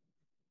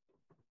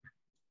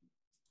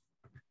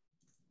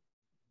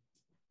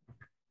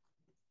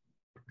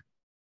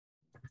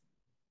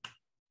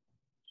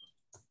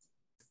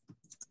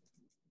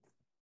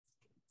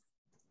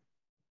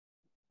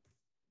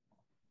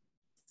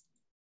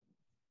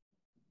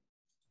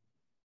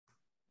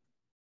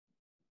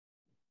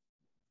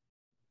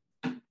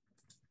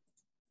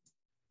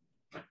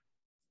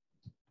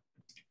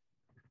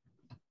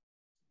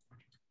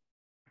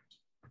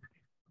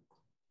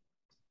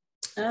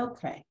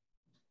 Okay.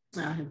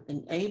 I have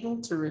been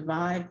able to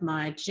revive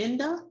my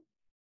agenda.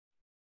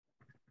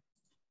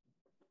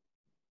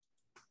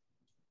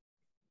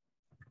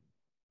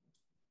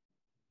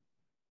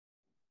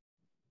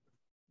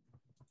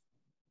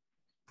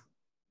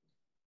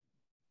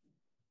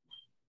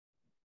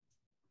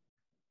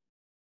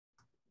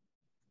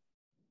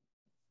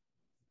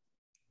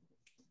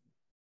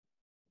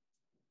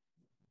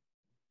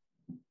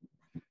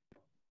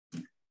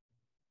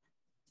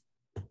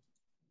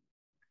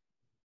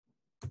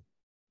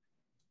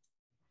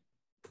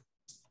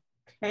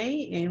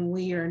 Okay, and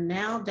we are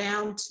now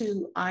down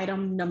to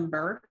item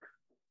number.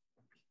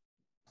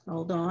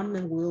 Hold on,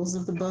 the wheels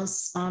of the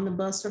bus on the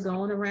bus are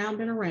going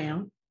around and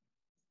around.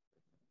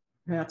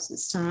 Perhaps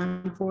it's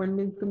time for a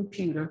new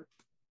computer.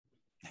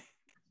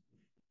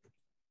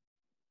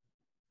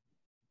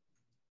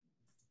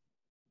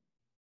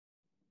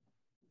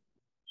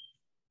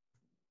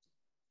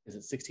 Is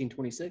it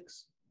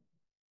 1626?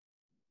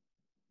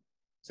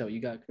 Is that what you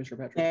got,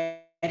 Commissioner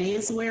Patrick? That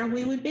is where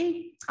we would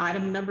be.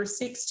 Item number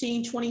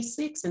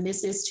 1626, and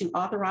this is to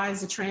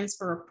authorize the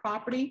transfer of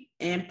property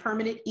and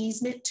permanent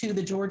easement to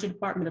the Georgia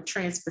Department of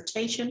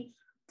Transportation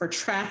for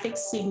traffic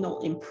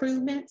signal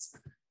improvements.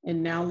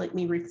 And now let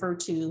me refer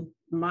to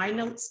my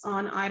notes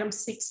on item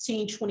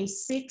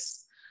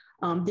 1626.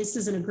 This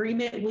is an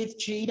agreement with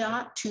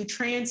GDOT to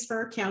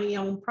transfer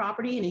county-owned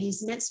property and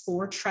easements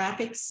for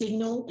traffic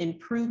signal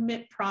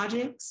improvement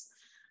projects.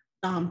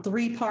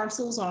 3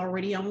 parcels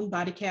already owned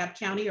by DeKalb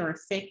County are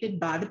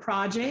affected by the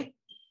project.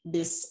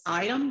 This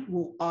item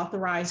will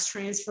authorize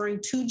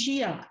transferring to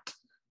GDOT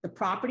the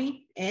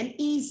property and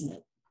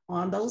easement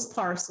on those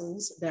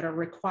parcels that are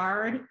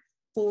required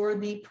for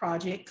the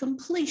project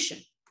completion.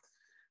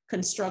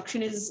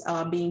 Construction is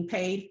being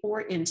paid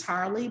for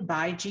entirely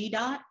by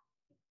GDOT.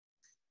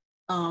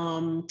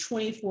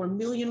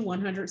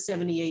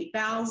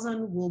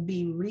 $24,178,000 will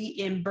be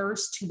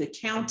reimbursed to the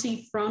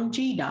county from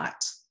GDOT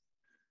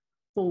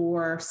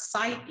for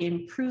site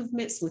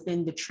improvements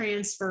within the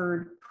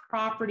transferred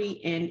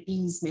property and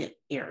easement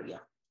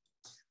area.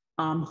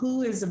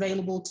 Who is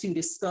available to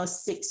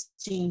discuss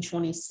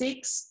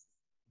 1626?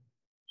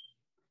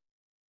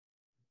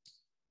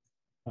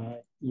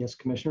 Yes,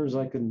 commissioners,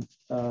 I can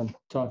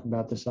talk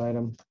about this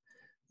item.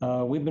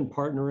 We've been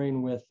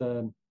partnering with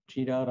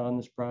GDOT on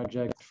this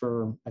project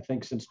for, I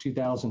think, since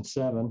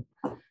 2007.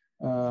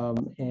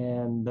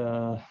 And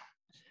I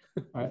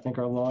think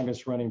our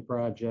longest running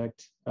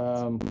project.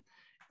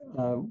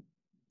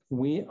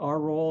 Our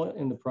role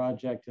in the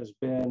project has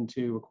been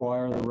to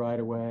acquire the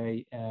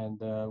right-of-way, and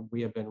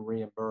we have been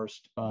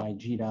reimbursed by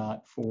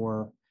GDOT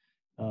for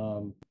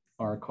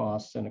our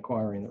costs in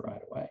acquiring the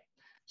right-of-way.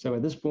 So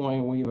at this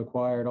point, we've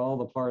acquired all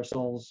the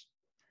parcels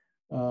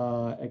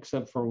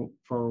except for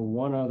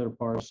one other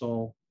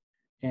parcel,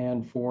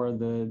 and for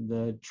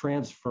the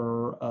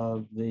transfer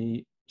of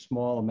the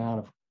small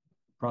amount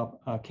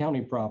of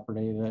county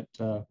property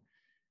that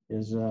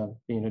is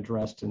being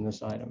addressed in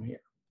this item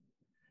here.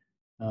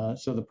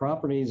 So the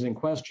properties in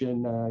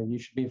question, you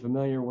should be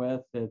familiar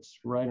with. It's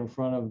right in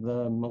front of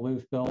the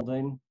Maloof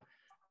building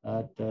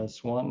at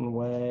Swanton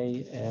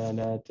Way and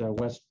at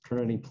West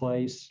Trinity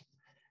Place,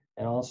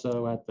 and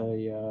also at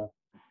the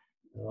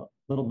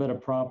little bit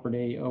of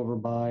property over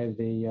by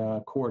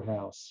the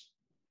courthouse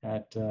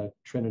at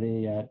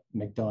Trinity at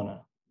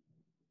McDonough.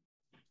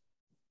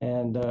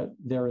 And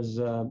there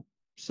is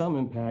some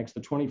impacts.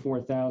 The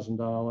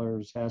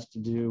 $24,000 has to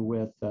do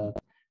with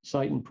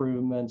site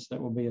improvements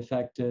that will be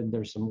affected.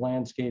 There's some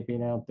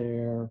landscaping out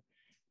there.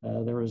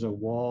 There is a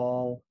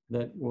wall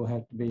that will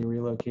have to be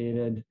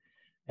relocated.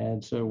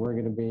 And so we're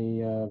going to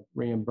be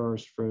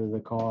reimbursed for the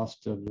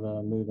cost of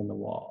moving the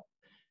wall.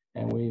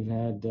 And we've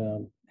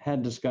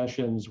had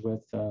discussions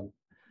with,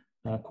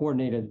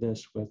 coordinated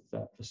this with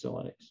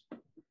facilities.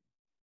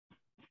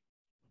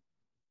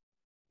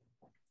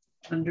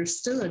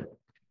 Understood.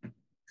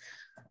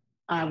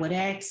 I would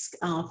ask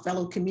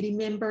fellow committee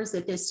members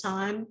at this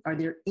time, are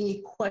there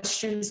any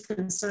questions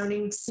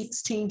concerning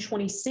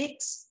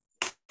 1626?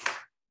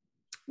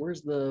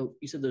 Where's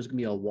you said there's gonna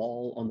be a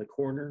wall on the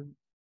corner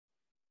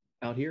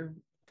out here,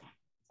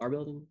 our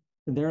building?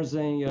 There's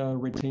a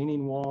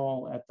retaining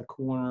wall at the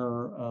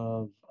corner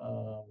of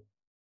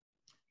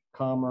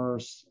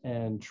Commerce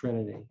and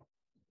Trinity.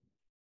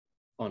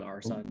 On our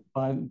side?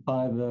 On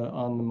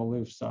the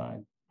Maloof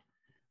side.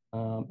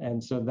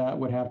 And so that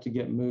would have to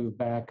get moved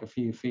back a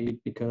few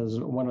feet because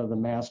one of the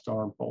mast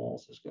arm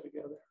poles is going to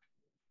go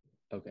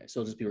there. Okay,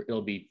 so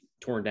it'll be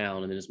torn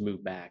down and then just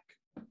moved back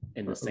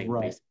in the same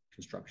right. basic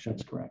construction.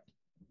 That's correct.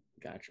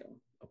 Gotcha.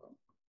 Okay.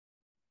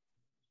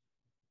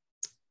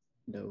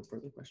 No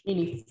further questions.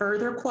 Any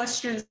further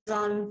questions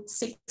on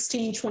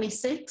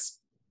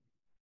 1626?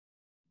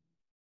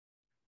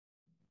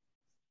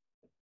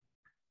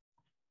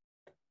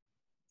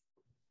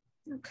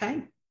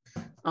 Okay.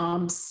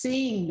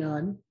 Seeing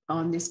none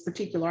on this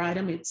particular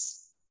item,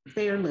 it's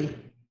fairly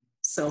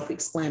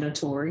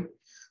self-explanatory.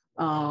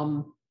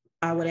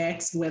 I would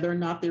ask whether or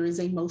not there is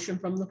a motion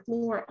from the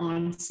floor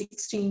on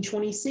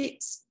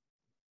 1626.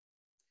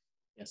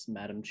 Yes,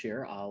 Madam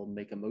Chair, I'll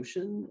make a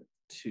motion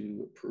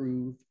to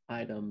approve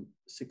item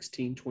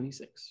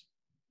 1626.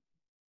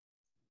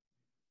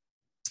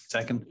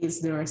 Second.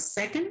 Is there a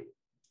second?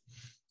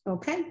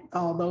 Okay,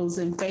 all those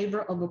in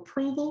favor of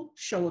approval,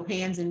 show of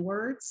hands and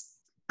words.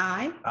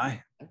 Aye.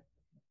 Aye.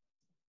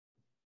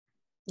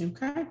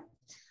 Okay.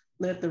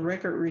 Let the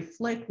record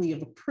reflect we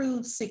have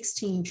approved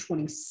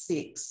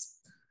 1626.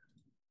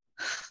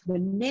 The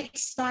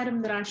next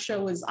item that I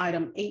show is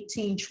item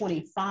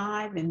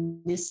 1825, and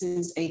this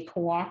is a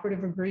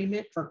cooperative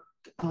agreement for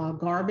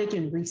garbage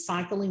and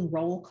recycling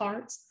roll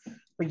carts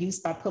for use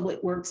by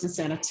Public Works and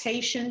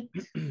Sanitation.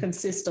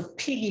 Consists of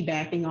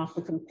piggybacking off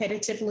the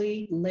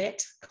competitively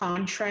let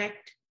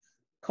contract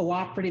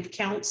Cooperative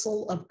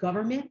Council of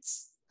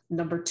Governments,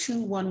 number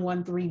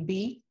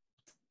 2113B,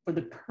 for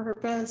the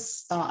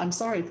purpose,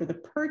 for the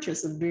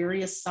purchase of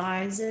various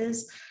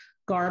sizes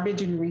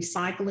garbage and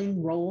recycling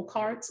roll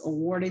carts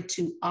awarded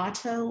to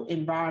Otto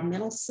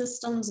Environmental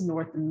Systems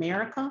North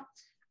America,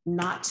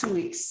 not to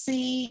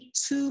exceed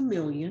 2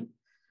 million.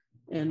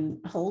 And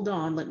hold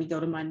on, let me go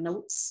to my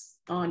notes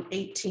on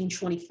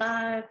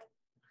 1825.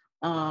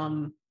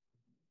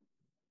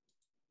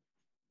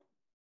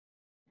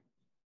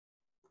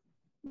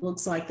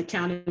 Looks like the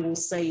county will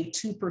save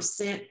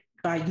 2%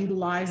 by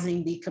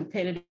utilizing the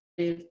competitive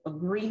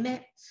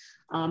agreement.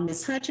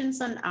 Ms.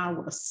 Hutchinson, I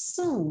would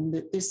assume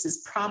that this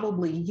is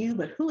probably you,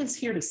 but who is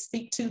here to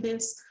speak to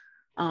this?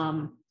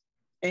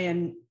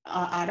 And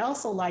I'd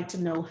also like to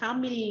know how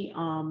many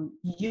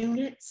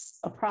units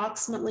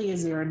approximately,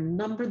 is there a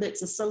number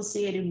that's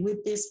associated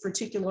with this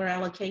particular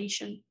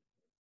allocation?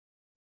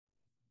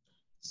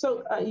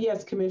 So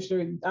yes,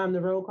 Commissioner,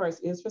 the roll carts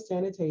is for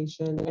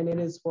sanitation, and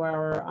it is for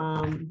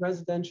our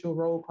residential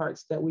roll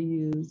carts that we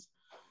use.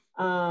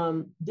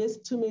 This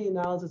 $2 million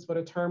is for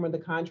the term of the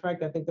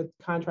contract. I think the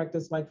contract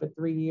is like for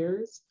 3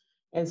 years.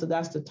 And so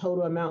that's the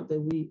total amount that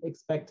we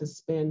expect to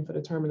spend for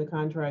the term of the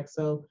contract.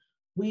 So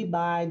we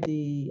buy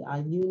the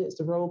units,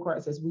 the roll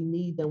carts as we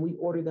need them. We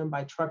order them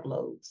by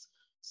truckloads.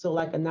 So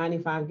like a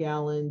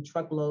 95-gallon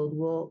truckload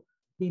will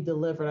be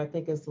delivered. I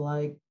think it's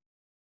like,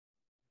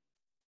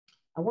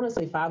 I want to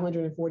say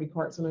 540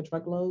 carts on a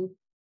truckload.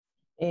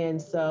 And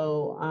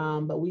so,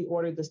 but we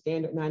ordered the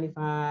standard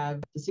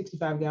 95, the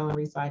 65-gallon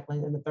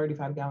recycling, and the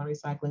 35-gallon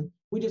recycling.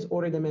 We just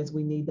order them as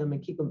we need them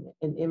and keep them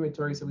in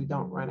inventory so we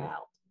don't run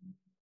out.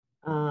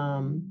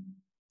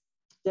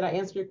 Did I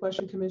answer your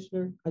question,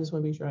 Commissioner? I just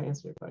want to be sure I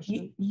answered your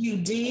question. You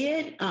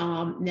did.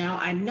 Now,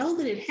 I know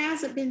that it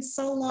hasn't been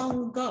so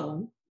long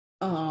ago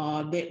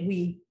that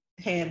we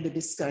had the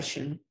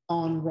discussion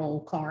on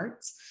roll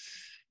carts.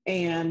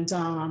 And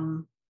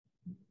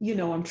you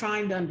know, I'm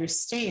trying to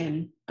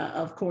understand.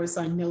 Of course,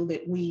 I know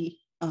that we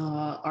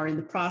are in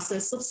the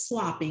process of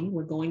swapping.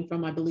 We're going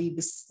from, I believe,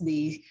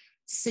 the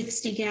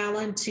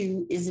 60-gallon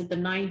to, is it the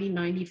 90,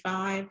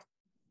 95?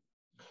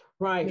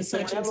 Right.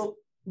 So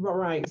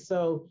right.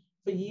 So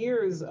for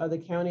years,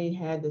 the county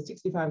had the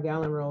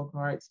 65-gallon roll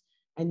carts,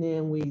 and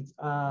then we've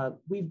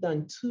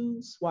done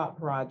 2 swap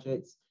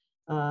projects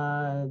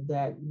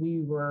that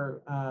we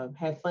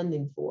had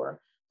funding for.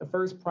 The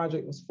first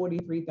project was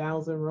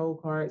 43,000 roll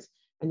carts,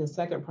 and the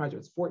second project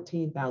was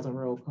 14,000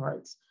 roll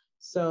carts.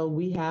 So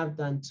we have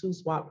done 2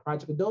 swap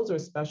projects. Those are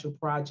special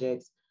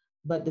projects,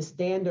 but the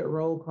standard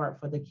roll cart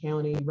for the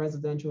county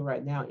residential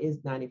right now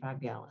is 95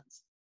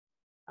 gallons.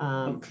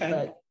 Okay.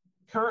 But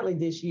currently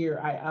this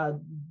year,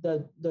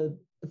 the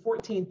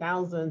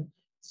 14,000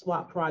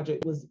 swap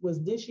project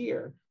was this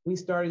year. We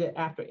started it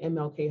after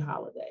MLK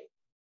holiday,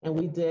 and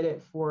we did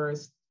it for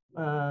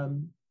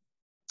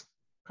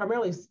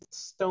primarily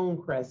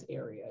Stonecrest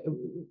area.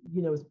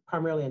 It's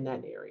primarily in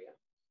that area.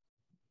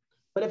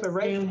 But if a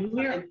resident,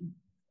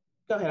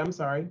 go ahead, I'm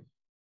sorry.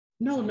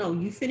 No,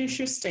 you finish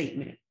your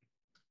statement.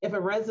 If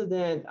a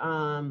resident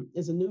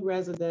is a new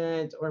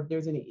resident, or if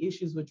there's any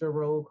issues with your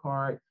roll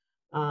cart,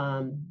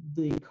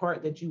 the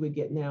cart that you would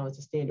get now is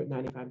a standard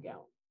 95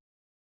 gallon.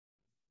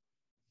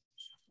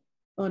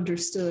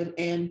 Understood.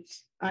 And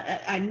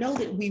I know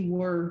that we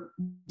were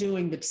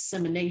doing the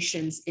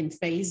disseminations in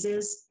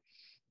phases.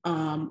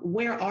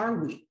 Where are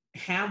we?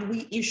 Have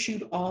we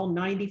issued all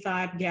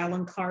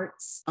 95-gallon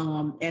carts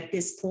at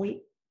this point?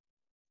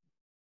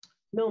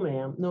 No,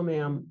 ma'am. No,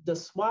 ma'am. The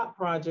swap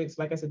projects,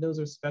 like I said,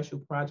 those are special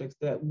projects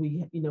that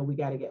we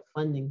got to get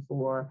funding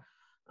for.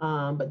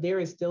 But there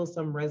is still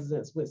some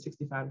residents with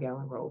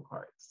 65-gallon roll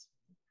carts.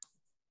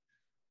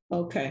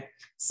 Okay.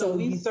 So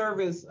we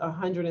service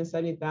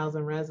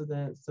 170,000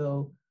 residents.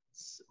 So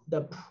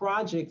the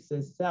projects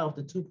itself,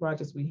 the 2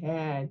 projects we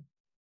had,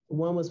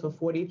 one was for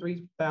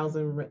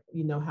 43,000,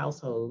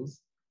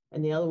 households,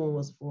 and the other one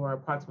was for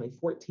approximately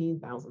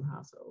 14,000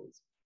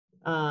 households.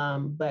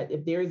 But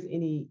if there's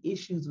any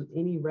issues with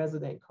any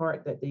resident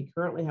cart that they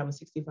currently have a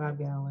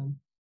 65-gallon,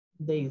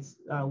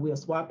 we'll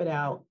swap it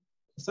out.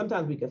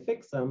 Sometimes we could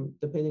fix them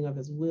depending on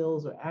his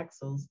wheels or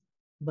axles,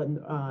 but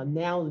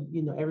now,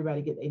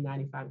 everybody gets a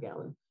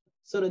 95-gallon.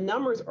 So the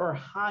numbers are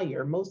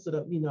higher. Most of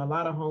a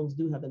lot of homes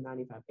do have the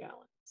 95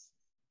 gallons.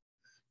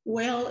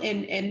 Well,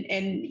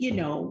 and you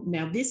know,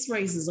 now this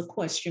raises a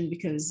question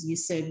because you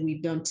said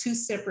we've done two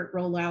separate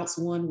rollouts,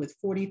 one with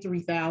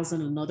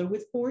 43,000, another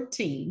with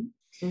 14.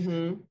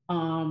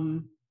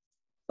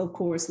 Of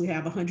course, we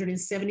have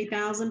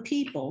 170,000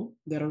 people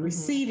that are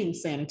receiving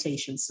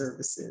sanitation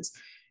services.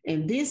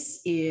 And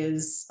this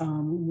is,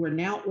 we're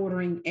now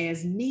ordering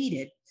as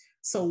needed.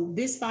 So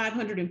this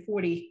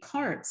 540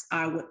 carts,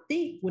 I would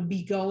think, would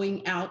be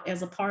going out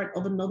as a part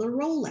of another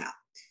rollout.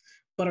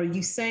 But are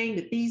you saying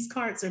that these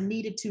carts are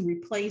needed to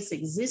replace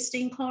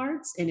existing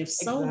carts? And if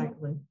so,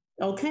 Exactly.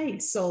 Okay.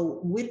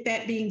 So with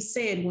that being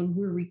said, when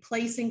we're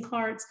replacing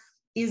carts,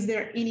 is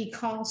there any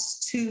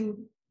cost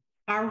to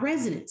our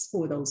residents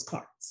for those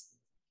carts?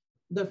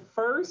 The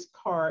first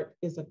cart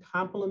is a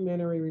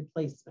complimentary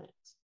replacement.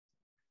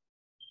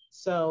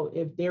 So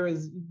if there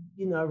is,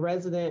 you know, a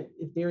resident,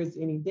 if there is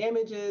any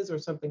damages or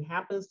something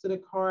happens to the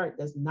cart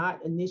that's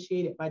not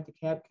initiated by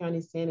DeKalb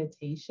County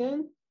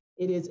Sanitation,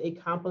 it is a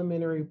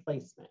complimentary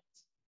replacement.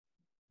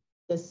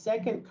 The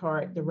second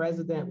cart, the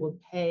resident will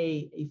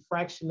pay a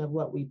fraction of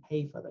what we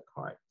pay for the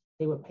cart.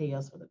 They would pay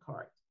us for the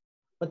cart.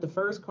 But the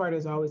first cart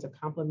is always a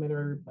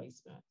complimentary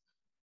replacement.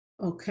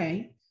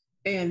 Okay.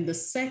 And the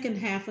second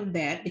half of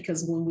that,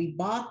 because when we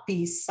bought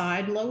these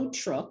side load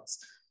trucks,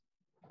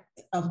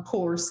 of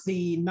course,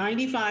 the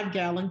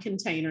 95-gallon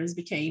containers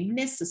became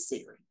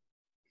necessary.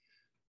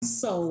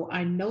 So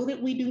I know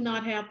that we do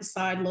not have the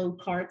side load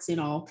carts in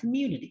all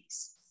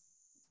communities.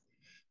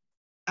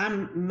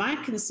 My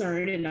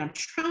concern, and I'm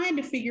trying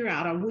to figure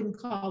out, I wouldn't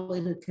call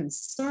it a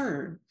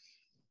concern,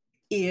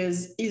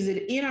 is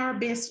it in our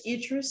best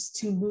interest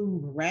to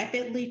move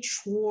rapidly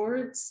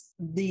towards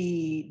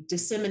the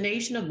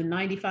dissemination of the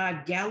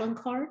 95-gallon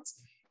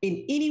carts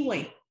in any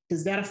way?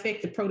 Does that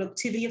affect the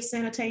productivity of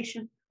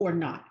sanitation or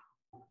not?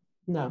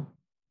 No.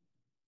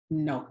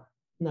 No.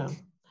 No.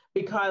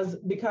 Because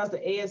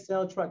the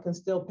ASL truck can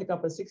still pick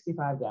up a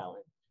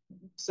 65-gallon.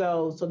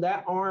 So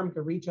that arm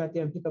could reach out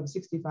there and pick up a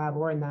 65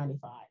 or a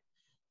 95.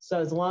 So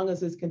as long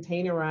as it's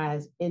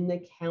containerized in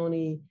the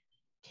county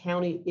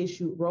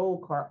issued roll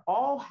cart,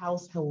 all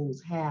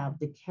households have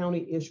the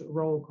county issued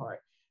roll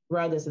cart,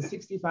 whether it's a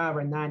 65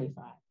 or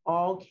 95.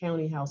 All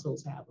county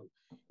households have them.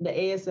 The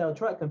ASL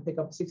truck can pick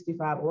up a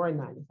 65 or a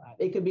 95.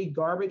 It could be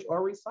garbage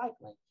or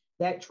recycling.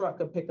 That truck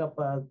could pick up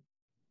a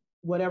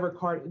whatever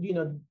cart, you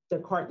know, the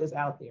cart that's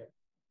out there.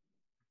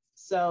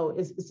 So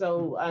as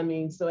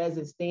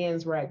it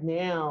stands right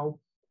now,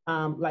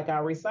 like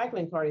our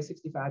recycling cart is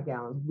 65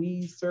 gallons.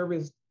 We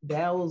service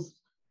those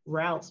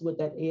routes with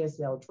that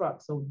ASL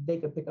truck, so they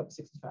could pick up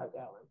 65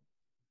 gallons.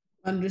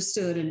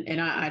 Understood.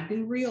 And I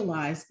do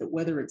realize that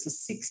whether it's a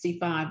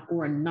 65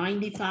 or a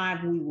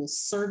 95, we will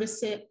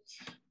service it.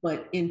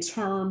 But in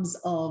terms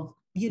of,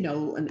 you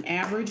know, an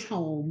average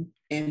home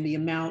and the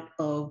amount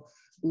of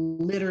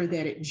litter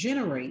that it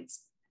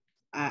generates,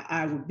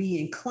 I would be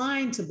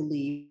inclined to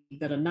believe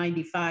that a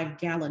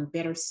 95-gallon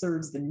better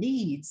serves the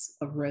needs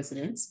of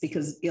residents,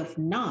 because if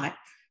not,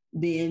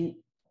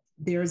 then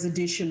there's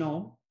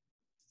additional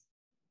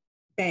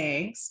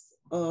bags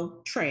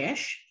of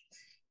trash,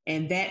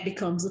 and that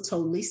becomes a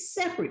totally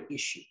separate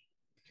issue.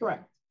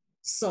 Correct.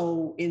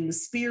 So in the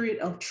spirit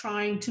of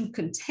trying to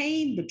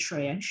contain the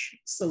trash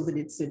so that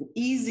it's an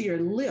easier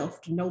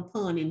lift, no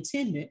pun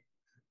intended,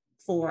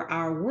 for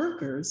our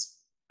workers,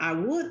 I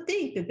would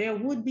think that there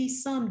would be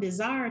some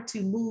desire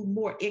to move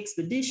more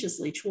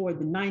expeditiously toward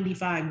the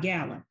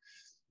 95-gallon.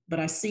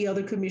 But I see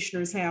other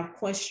commissioners have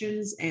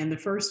questions, and the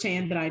first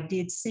hand that I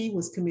did see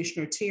was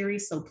Commissioner Terry.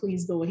 So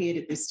please go ahead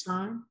at this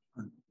time.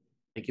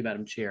 Thank you,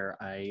 Madam Chair.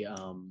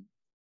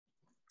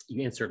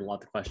 You answered a lot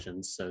of the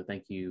questions, so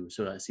thank you.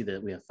 So I see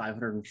that we have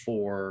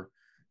 504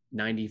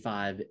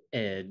 95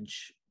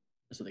 edge.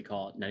 That's what they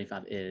call it,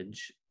 95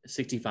 edge,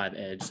 65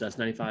 edge. So that's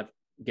 95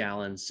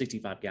 gallon,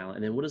 65 gallon.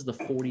 And then what is the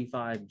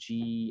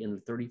 45G and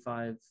the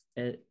 35?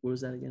 What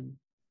was that again?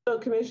 So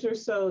Commissioner,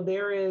 so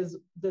there is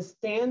the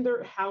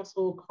standard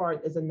household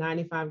cart is a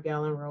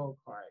 95-gallon roll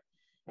cart.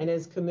 And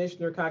as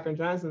Commissioner Cochran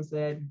Johnson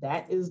said,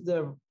 that is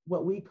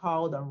what we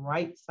call the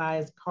right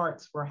size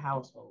carts for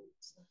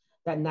households,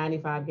 that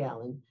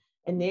 95-gallon.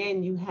 And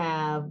then you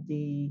have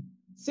the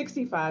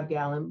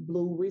 65-gallon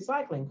blue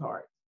recycling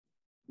cart,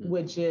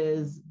 which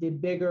is the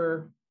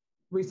bigger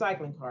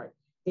recycling cart.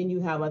 Then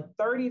you have a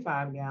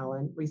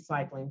 35-gallon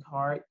recycling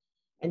cart.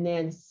 And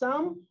then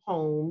some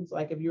homes,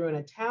 like if you're in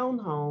a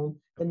townhome,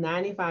 the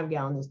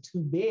 95-gallon is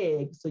too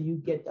big. So you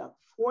get the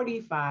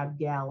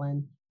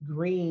 45-gallon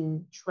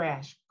green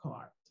trash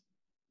cart.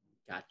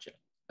 Gotcha.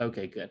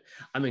 Okay, good.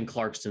 I'm in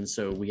Clarkston,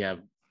 so we have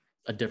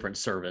a different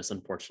service,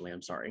 unfortunately.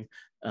 I'm sorry.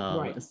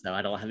 Right. So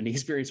I don't have any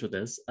experience with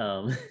this.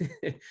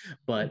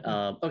 But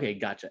okay,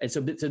 gotcha. And so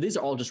these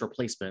are all just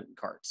replacement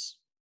carts.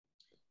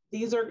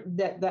 These are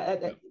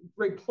that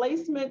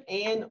replacement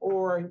and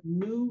or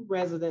new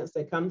residents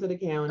that come to the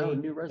county. Oh,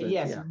 new residents.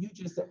 Yes, yeah. you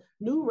just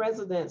new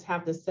residents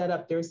have to set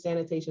up their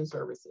sanitation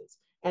services,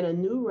 and a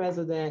new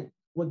resident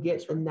will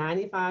get the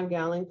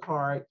 95-gallon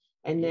cart,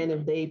 and then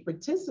if they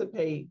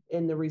participate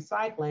in the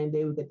recycling,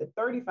 they would get the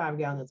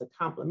 35-gallon as a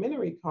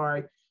complimentary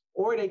cart.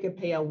 or they could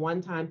pay a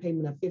one-time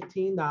payment of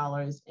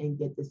 $15 and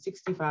get the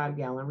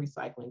 65-gallon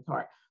recycling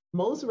cart.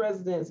 Most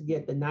residents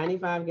get the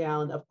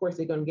 95-gallon. Of course,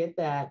 they're going to get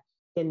that.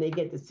 Then they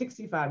get the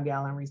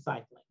 65-gallon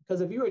recycling.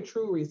 Because if you're a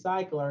true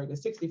recycler, the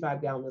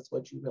 65-gallon is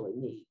what you really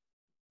need.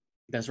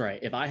 That's right.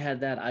 If I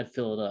had that, I'd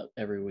fill it up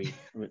every week.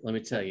 Let me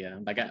tell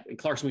you. I got in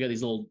Clarkson. We got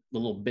these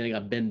little bend. I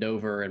bend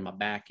over in my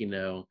back. You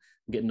know,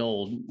 I'm getting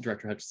old,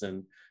 Director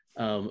Hutchinson.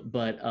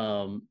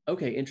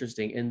 Okay,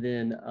 interesting. And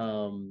then,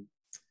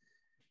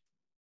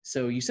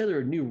 so you said there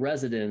are new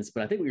residents,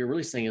 but I think what you're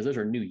really saying is those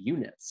are new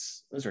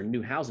units. Those are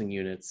new housing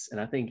units,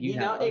 and I think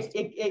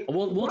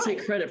we'll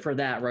take credit for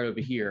that right over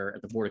here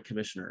at the Board of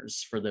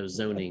Commissioners for those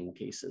zoning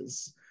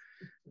cases.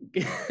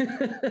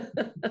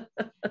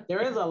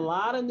 There is a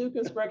lot of new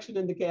construction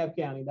in DeKalb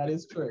County. That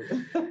is true.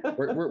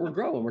 we're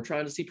growing. We're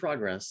trying to see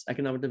progress.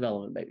 Economic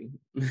development, baby.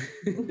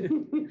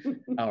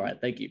 All right.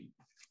 Thank you.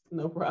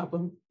 No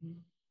problem.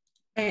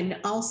 And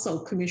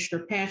also,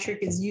 Commissioner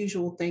Patrick, as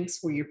usual, thanks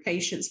for your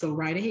patience. Go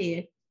right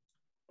ahead.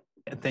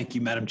 Thank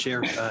you, Madam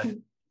Chair.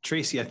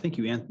 Tracy, I think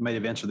you might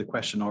have answered the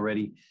question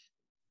already.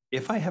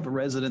 If I have a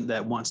resident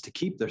that wants to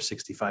keep their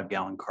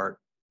 65-gallon cart,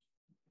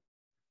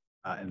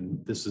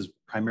 and this is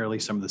primarily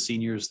some of the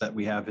seniors that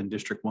we have in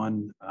District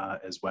 1,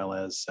 as well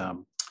as, not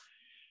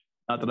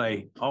that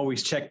I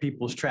always check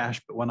people's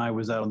trash, but when I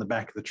was out on the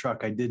back of the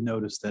truck, I did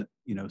notice that,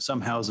 you know,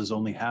 some houses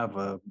only have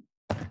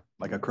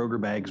like a Kroger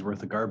bag's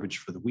worth of garbage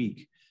for the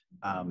week.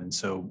 And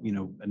so, you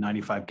know, a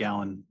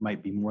 95-gallon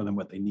might be more than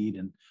what they need.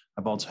 And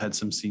I've also had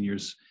some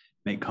seniors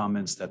make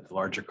comments that the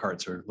larger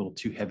carts are a little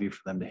too heavy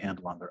for them to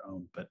handle on their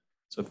own. But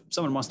so if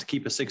someone wants to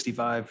keep a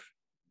 65,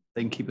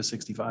 they can keep a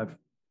 65.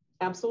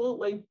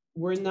 Absolutely.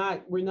 We're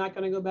not going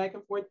to go back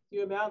and forth with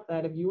you about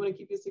that. If you want to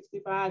keep your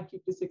 65,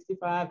 keep your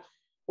 65.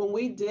 When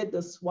we did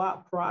the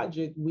swap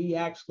project, we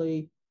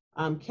actually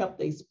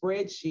kept a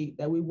spreadsheet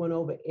that we went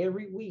over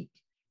every week.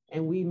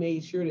 And we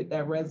made sure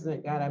that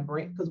resident got a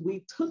brand, because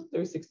we took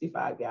their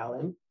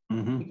 65-gallon,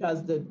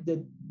 because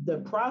the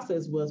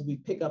process was we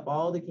pick up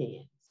all the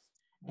cans.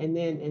 And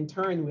then in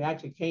turn, we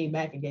actually came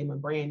back and gave them a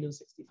brand new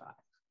 65.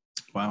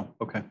 Wow.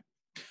 Okay.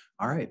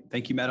 All right.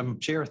 Thank you, Madam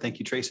Chair. Thank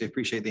you, Tracy. I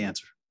appreciate the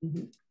answer.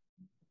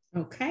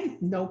 Okay,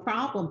 no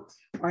problem.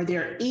 Are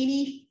there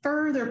any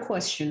further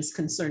questions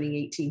concerning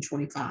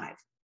 1825?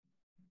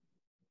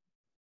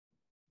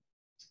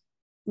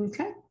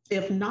 Okay,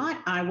 if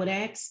not, I would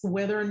ask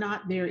whether or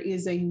not there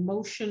is a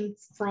motion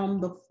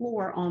from the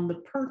floor on the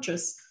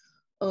purchase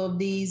of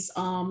these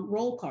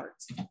roll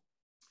carts.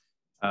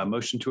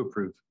 Motion to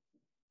approve.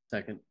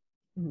 Second.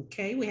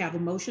 Okay, we have a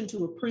motion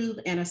to approve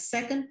and a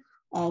second.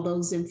 All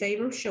those in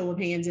favor, show of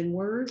hands and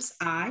words.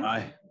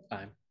 Aye. Aye.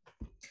 Aye.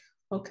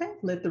 Okay,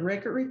 let the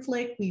record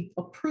reflect we've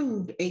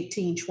approved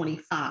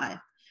 1825.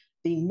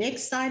 The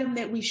next item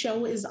that we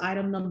show is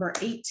item number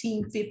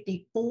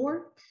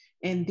 1854,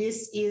 and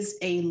this is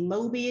a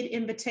low bid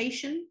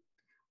invitation,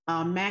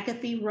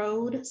 McAfee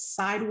Road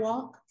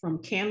sidewalk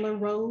from Candler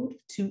Road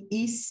to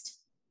East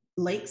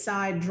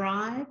Lakeside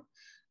Drive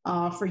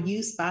for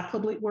use by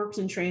Public Works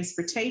and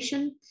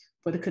Transportation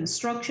for the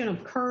construction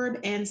of curb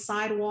and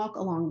sidewalk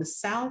along the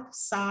south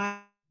side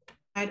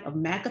of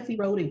McAfee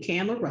Road and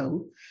Candler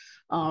Road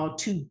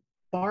to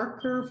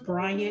Barker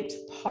Bryant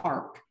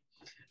Park.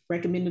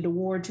 Recommended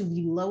award to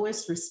the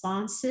lowest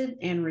responsive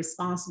and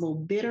responsible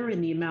bidder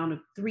in the amount of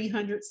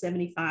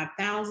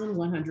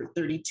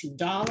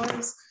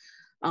 $375,132.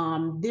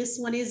 This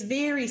one is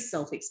very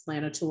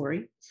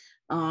self-explanatory.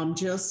 During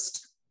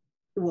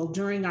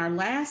our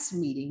last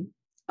meeting,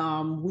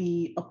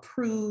 we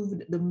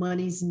approved the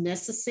monies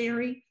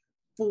necessary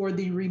for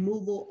the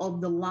removal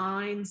of the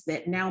lines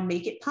that now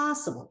make it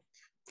possible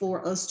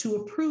for us to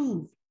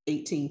approve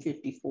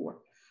 1854.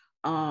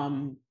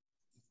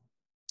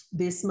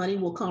 This money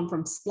will come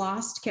from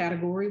SPLOST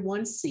Category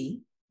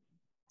 1C.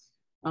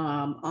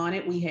 On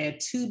it, we had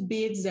 2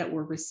 bids that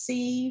were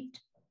received.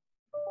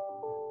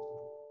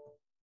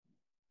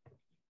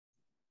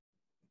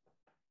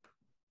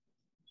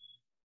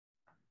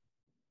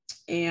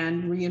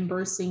 And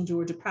reimbursing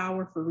Georgia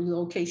Power for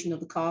relocation of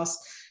the cost.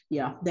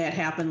 Yeah, that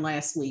happened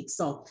last week.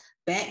 So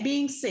that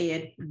being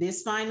said,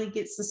 this finally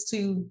gets us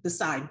to the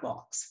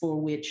sidewalks,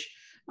 for which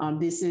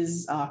this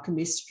is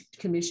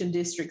Commission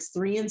Districts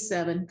 3 and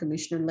 7.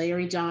 Commissioner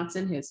Larry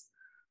Johnson has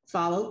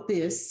followed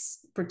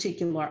this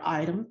particular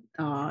item.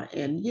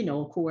 And, you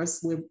know, of course,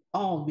 we're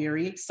all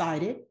very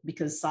excited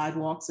because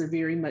sidewalks are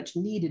very much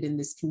needed in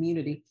this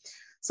community.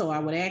 So I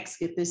would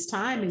ask at this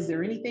time, is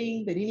there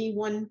anything that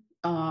anyone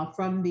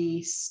from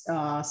the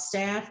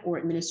staff or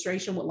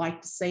administration would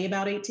like to say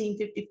about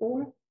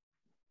 1854?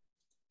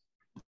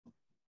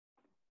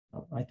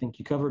 I think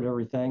you covered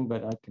everything,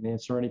 but I can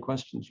answer any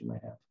questions you may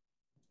have.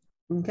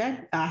 Okay,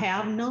 I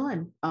have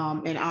none.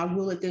 And I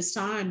will at this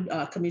time,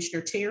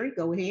 Commissioner Terry,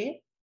 go ahead.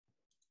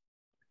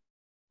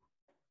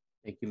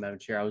 Thank you, Madam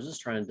Chair. I was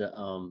just trying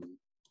to,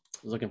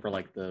 looking for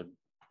like the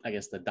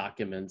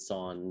documents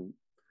on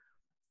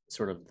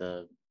sort of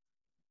the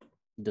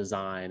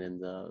design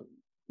and the,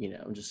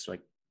 just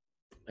like,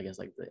 I guess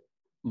like the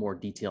more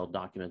detailed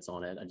documents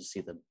on it. I just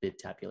see the bid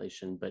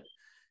tabulation, but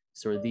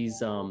so are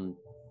these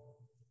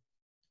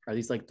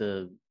like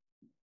the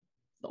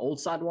old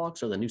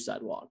sidewalks or the new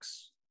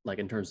sidewalks, like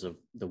in terms of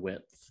the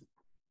width?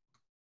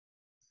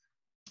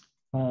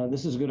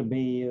 This is going to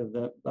be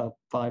the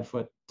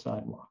 5-foot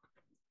sidewalk.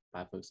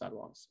 5-foot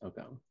sidewalks.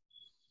 Okay.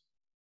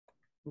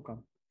 Okay.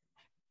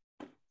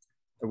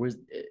 Or was,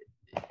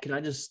 can I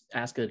just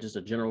ask just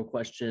a general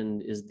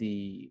question? Is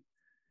the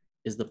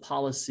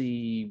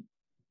policy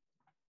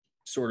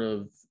sort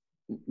of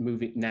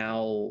moving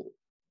now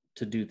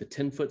to do the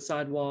 10-foot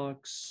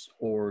sidewalks,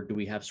 or do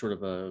we have sort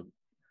of I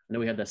know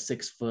we have that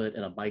 6-foot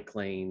and a bike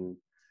lane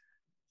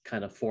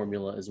kind of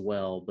formula as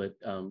well, but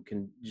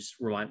can just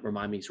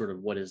remind me sort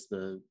of what is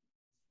the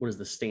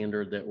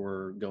standard that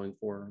we're going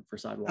for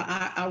sidewalks?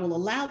 I will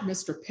allow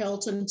Mr.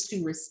 Pelton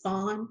to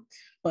respond,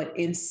 but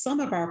in some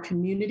of our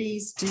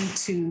communities, due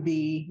to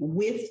the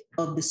width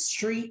of the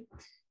street,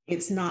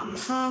 it's not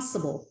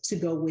possible to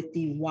go with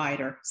the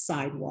wider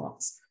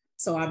sidewalks.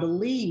 So I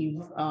believe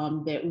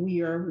that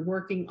we are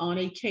working on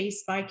a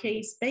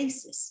case-by-case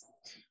basis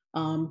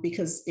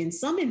because in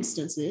some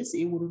instances,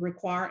 it would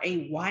require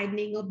a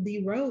widening of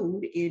the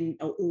road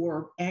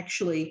or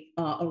actually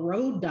a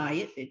road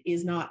diet that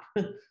is not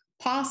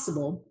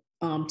possible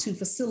to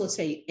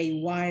facilitate a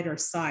wider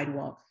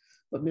sidewalk.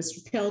 But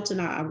Mr.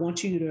 Pelton, I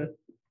want you to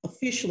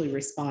officially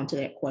respond to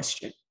that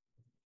question.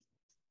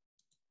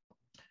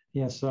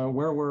 Yes, so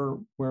where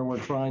we're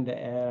trying to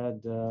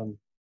add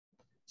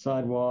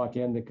sidewalk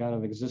into kind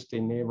of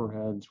existing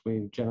neighborhoods,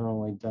 we've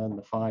generally done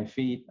the 5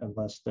 feet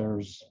unless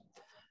there's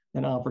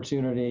an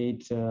opportunity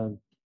to,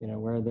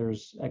 where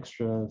there's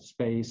extra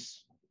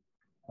space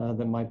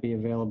that might be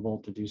available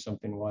to do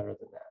something wider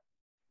than that.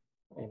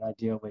 I mean,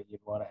 ideally, you'd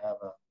want to have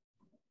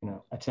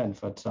a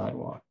 10-foot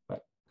sidewalk,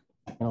 but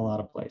in a lot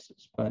of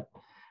places. But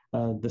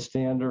the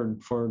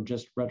standard for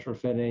just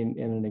retrofitting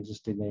in an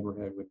existing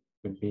neighborhood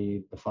would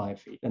be the 5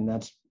 feet. And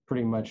that's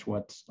pretty much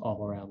what's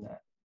all around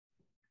that.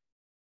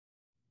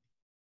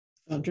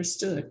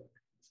 Understood.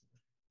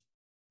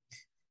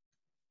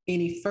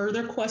 Any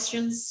further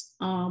questions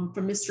for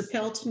Mr.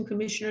 Pelton,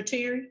 Commissioner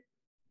Terry?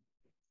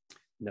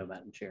 No,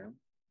 Madam Chair.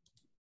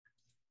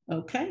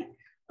 Okay.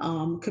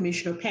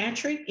 Commissioner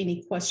Patrick,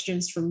 any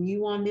questions from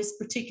you on this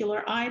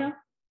particular item?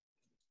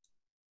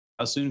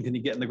 How soon can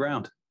you get in the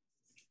ground?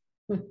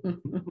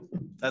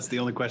 That's the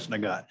only question I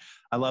got.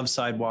 I love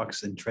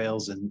sidewalks and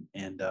trails and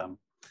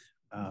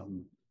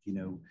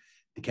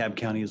DeKalb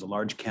County is a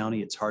large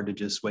county. It's hard to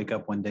just wake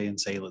up one day and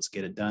say, let's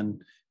get it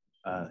done.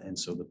 And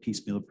so the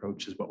piecemeal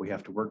approach is what we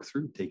have to work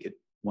through, take it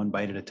one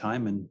bite at a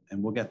time and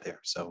we'll get there.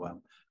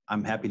 So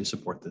I'm happy to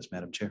support this,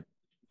 Madam Chair.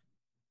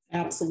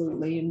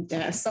 Absolutely. And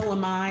so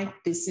am I.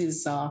 This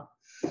is,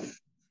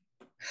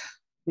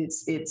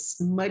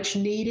 it's much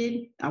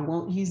needed. I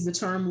won't use the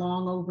term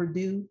long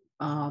overdue.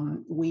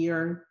 We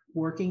are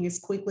working as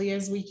quickly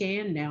as we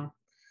can now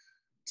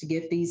to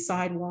get these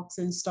sidewalks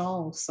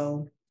installed.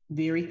 So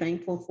very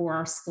thankful for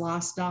our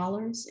SPLOST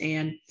dollars.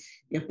 And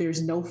if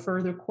there's no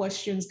further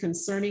questions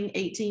concerning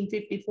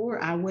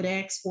 1854, I would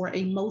ask for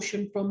a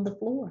motion from the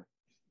floor.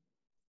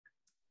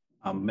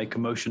 Make a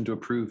motion to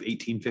approve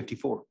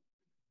 1854.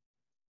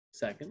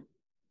 Second.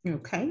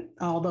 Okay.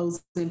 All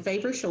those in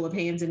favor, show of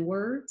hands and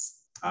words.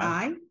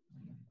 Aye.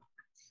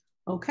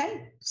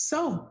 Okay.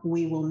 So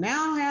we will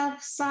now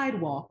have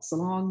sidewalks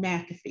along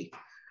McAfee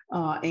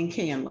and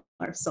Candler.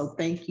 So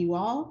thank you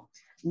all.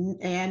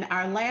 And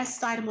our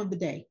last item of the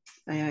day,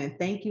 and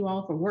thank you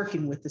all for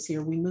working with us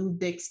here. We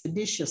moved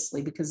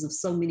expeditiously because of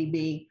so many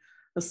being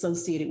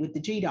associated with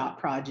the GDOT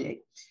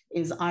project,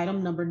 is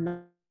item number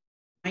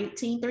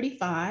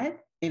 1935.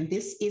 And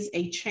this is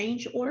a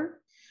change order,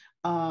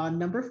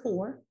 number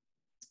 4,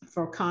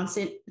 for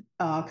consent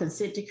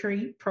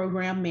decree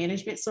program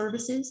management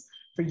services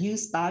for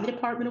use by the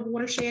Department of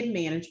Watershed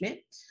Management.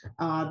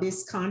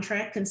 This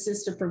contract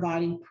consists of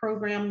providing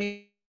program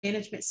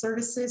management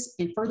services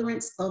in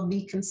furtherance of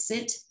the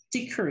consent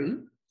decree.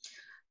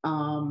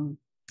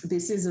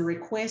 This is a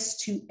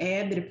request to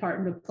add the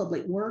Department of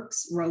Public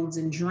Works, Roads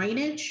and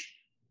Drainage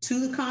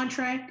to the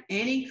contract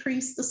and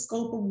increase the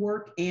scope of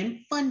work and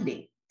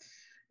funding.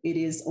 It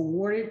is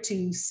awarded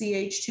to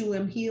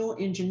CH2M Hill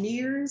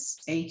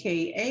Engineers,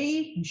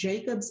 AKA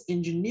Jacobs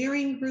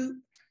Engineering Group,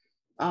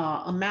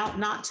 amount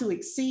not to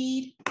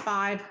exceed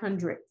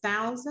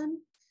 $500,000.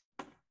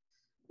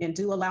 And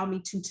do allow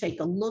me to take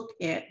a look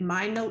at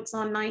my notes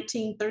on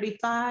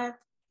 1935.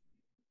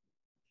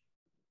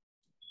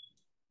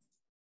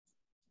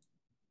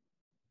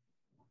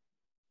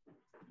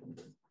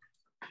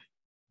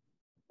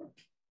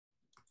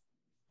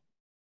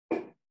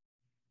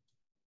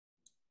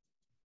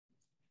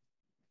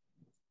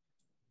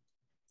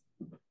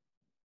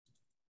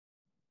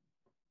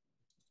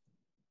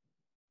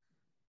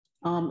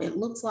 It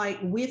looks like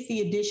with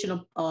the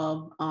addition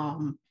of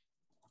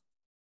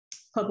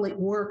Public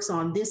Works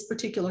on this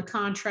particular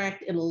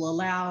contract, it'll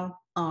allow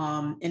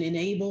and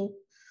enable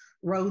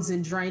Roads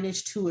and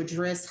Drainage to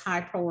address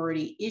high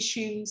priority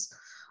issues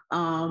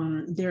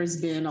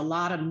There's been a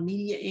lot of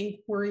media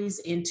inquiries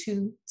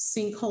into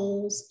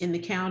sinkholes in the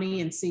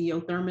county, and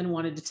CEO Thurman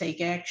wanted to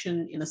take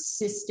action in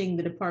assisting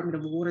the Department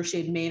of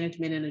Watershed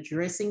Management in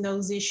addressing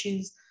those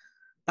issues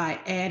by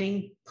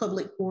adding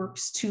Public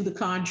Works to the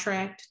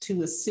contract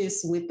to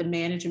assist with the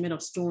management of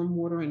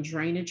stormwater and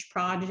drainage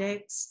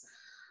projects.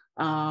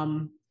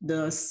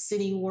 The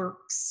City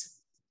Works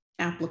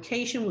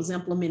application was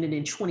implemented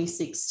in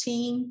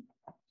 2016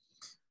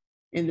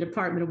 in the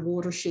Department of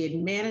Watershed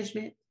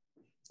Management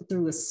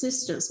through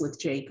assistance with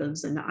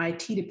Jacobs and the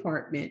IT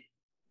department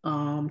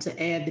to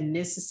add the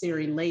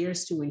necessary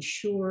layers to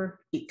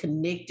ensure it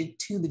connected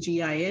to the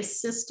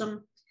GIS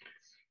system.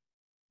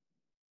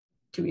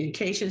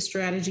 Communication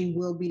strategy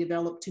will be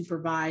developed to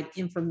provide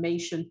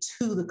information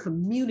to the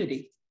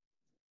community.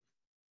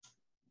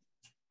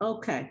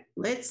 Okay,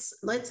 let's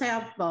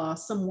have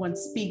someone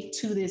speak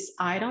to this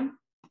item.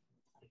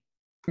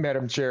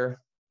 Madam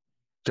Chair,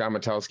 John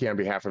Metelsky on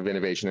behalf of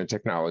Innovation and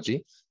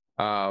Technology.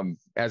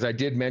 As I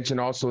did mention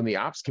also in the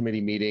Ops Committee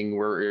meeting,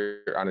 we're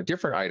on a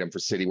different item for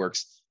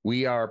CityWorks.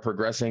 We are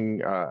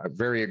progressing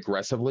very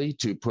aggressively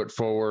to put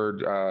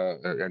forward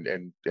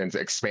and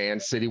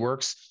expand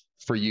CityWorks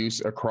for use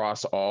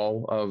across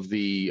all of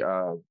the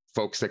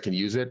folks that can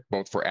use it,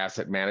 both for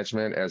asset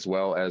management as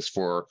well as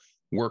for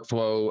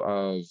workflow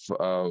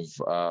of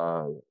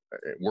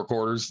work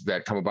orders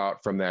that come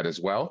about from that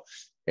as well.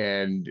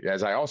 And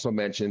as I also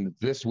mentioned,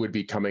 this would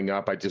be coming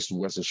up. I just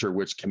wasn't sure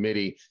which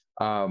committee.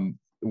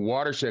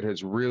 Watershed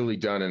has really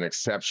done an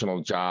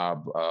exceptional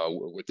job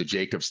with the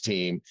Jacobs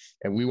team,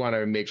 and we want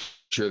to make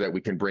sure that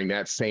we can bring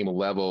that same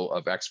level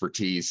of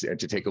expertise and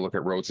to take a look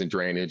at roads and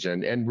drainage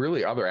and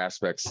really other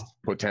aspects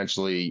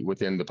potentially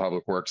within the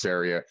public works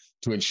area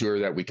to ensure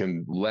that we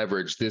can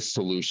leverage this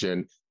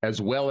solution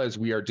as well as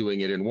we are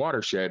doing it in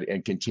Watershed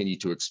and continue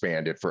to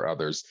expand it for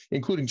others,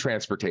 including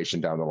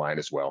transportation down the line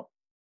as well.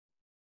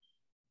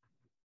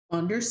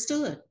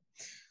 Understood.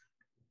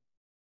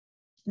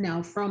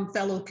 Now, from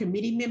fellow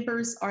committee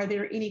members, are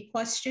there any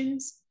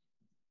questions?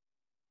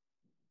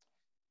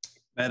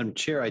 Madam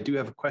Chair, I do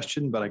have a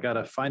question, but I got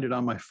to find it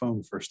on my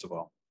phone first of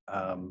all.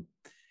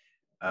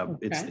 Okay.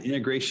 It's the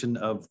integration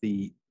of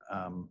the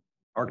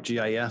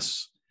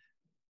ArcGIS.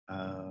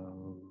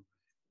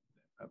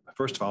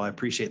 First of all, I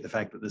appreciate the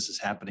fact that this is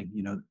happening.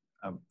 You know,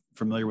 I'm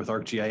familiar with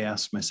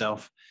ArcGIS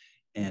myself,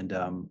 and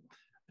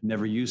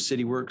never used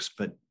CityWorks,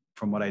 but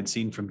from what I'd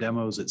seen from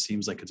demos, it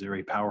seems like it's a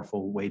very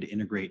powerful way to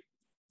integrate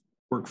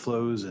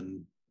workflows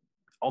and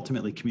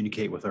ultimately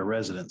communicate with our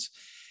residents.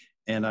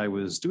 And I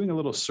was doing a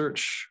little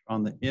search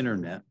on the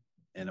internet,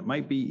 and it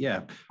might be,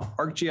 yeah,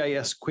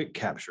 ArcGIS Quick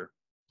Capture.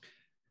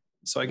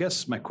 So I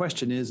guess my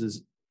question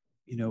is,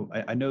 you know,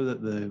 I know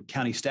that the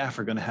county staff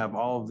are going to have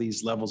all of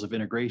these levels of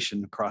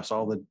integration across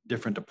all the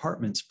different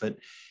departments, but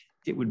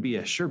it would be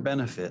a sure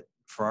benefit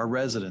for our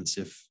residents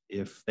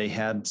if they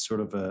had sort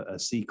of a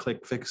see,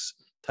 click, fix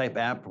type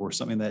app or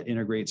something that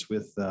integrates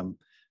with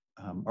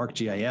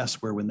ArcGIS,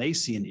 where when they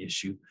see an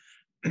issue,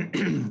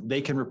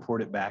 they can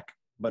report it back.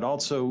 But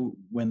also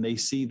when they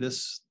see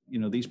this, you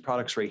know, these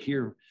products right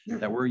here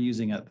that we're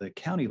using at the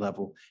county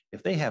level,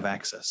 if they have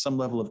access, some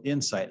level of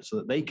insight so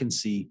that they can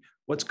see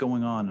what's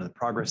going on and the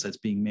progress that's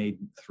being made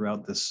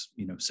throughout this,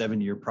 you know,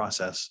 7-year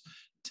process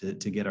to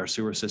get our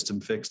sewer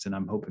system fixed. And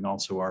I'm hoping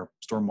also our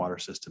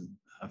stormwater system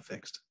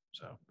fixed.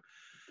 So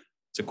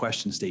it's a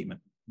question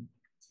statement.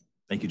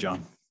 Thank you,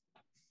 John.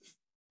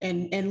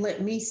 And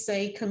let me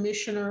say,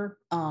 Commissioner,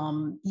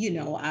 you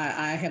know,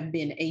 I have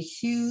been a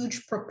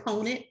huge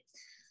proponent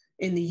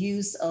in the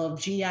use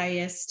of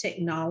GIS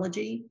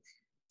technology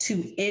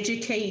to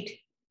educate,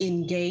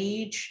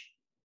 engage,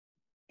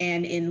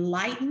 and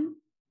enlighten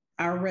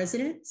our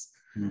residents.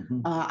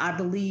 Mm-hmm. I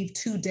believe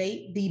to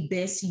date, the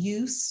best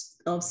use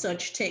of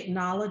such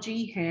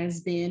technology has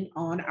been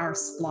on our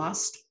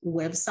SPLOST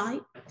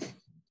website,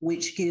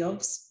 which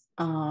gives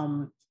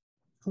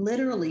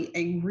literally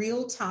a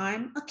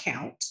real-time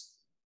account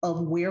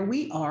of where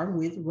we are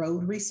with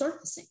road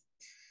resurfacing.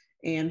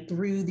 And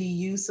through the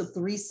use of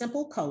 3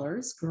 simple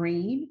colors,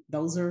 green,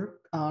 those are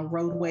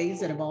roadways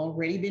that have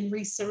already been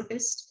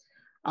resurfaced,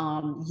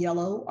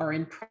 yellow are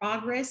in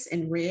progress,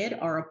 and red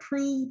are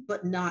approved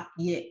but not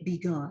yet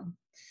begun.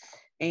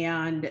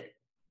 And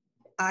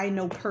I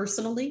know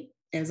personally,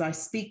 as I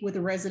speak with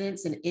the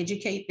residents and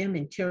educate them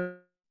and carry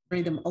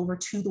them over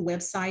to the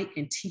website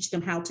and teach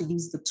them how to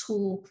use the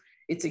tool,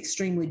 it's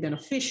extremely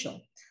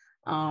beneficial.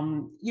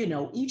 You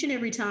know, each and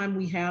every time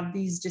we have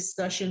these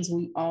discussions,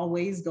 we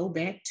always go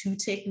back to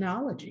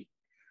technology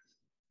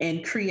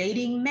and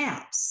creating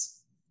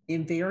maps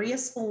in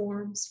various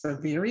forms for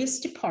various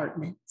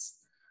departments,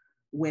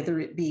 whether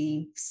it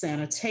be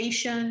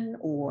sanitation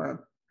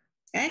or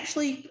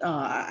actually,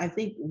 I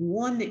think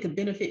one that could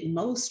benefit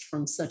most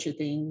from such a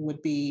thing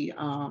would be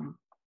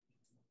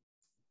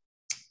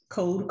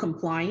code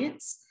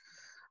compliance.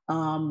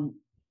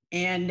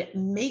 And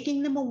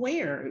making them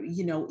aware,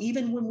 you know,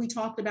 even when we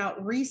talked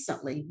about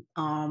recently,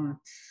 the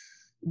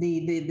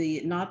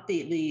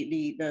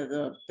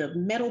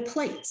metal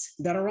plates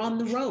that are on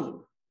the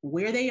road,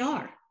 where they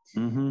are.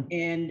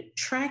 and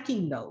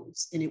tracking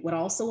those. And it would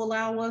also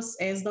allow us,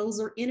 as those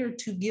are entered,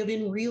 to give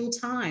in real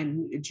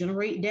time,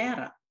 generate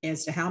data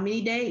as to how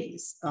many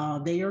days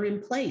they are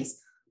in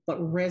place, but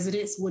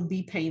residents would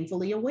be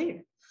painfully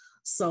aware.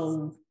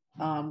 So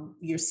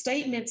your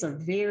statements are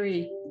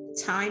very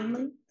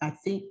timely. I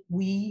think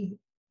we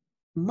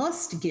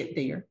must get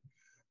there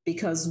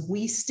because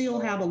we still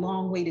have a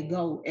long way to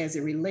go as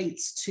it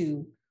relates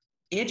to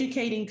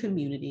educating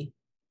community,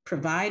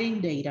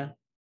 providing data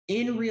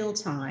in real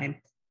time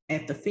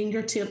at the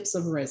fingertips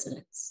of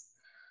residents.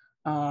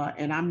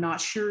 And I'm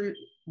not sure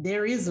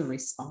there is a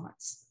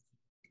response,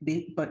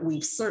 but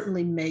we've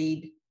certainly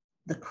made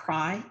the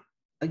cry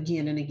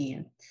again and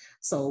again.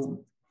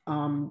 So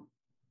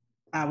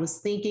I was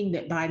thinking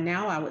that by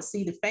now I would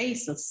see the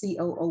face of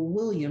COO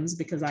Williams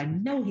because I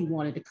know he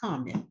wanted to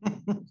comment.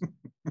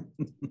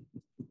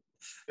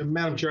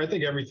 Madam Chair, I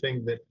think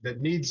everything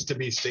that needs to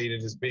be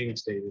stated is being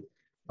stated.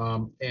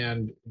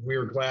 And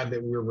we're glad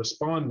that we're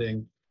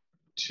responding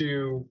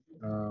to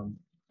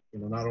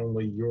not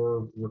only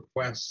your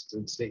requests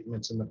and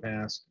statements in the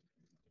past.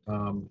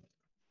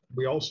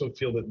 We also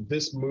feel that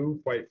this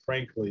move, quite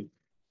frankly,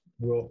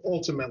 will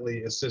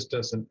ultimately assist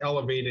us in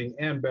elevating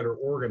and better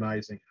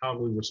organizing how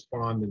we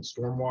respond in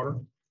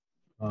stormwater,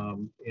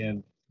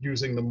 and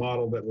using the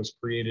model that was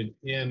created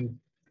in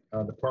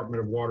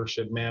Department of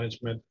Watershed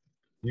Management,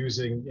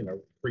 using,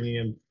 bringing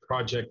in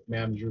project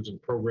managers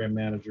and program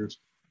managers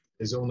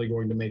is only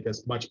going to make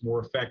us much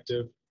more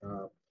effective.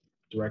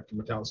 Director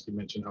Matalski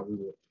mentioned how we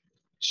will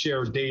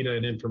share data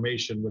and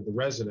information with the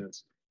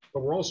residents,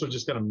 but we're also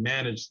just going to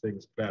manage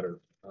things better.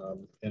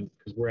 And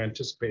because we're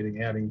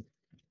anticipating adding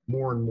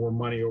more and more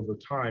money over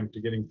time to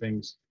getting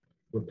things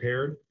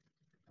repaired.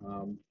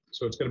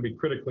 So it's going to be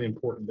critically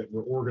important that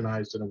we're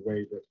organized in a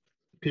way that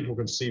people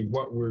can see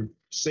what we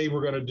say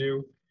we're going to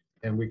do,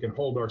 and we can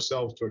hold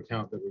ourselves to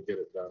account that we get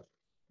it done.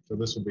 So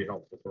this will be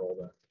helpful for all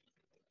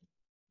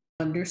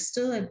that.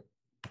 Understood.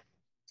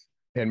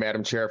 And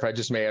Madam Chair, if I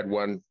just may add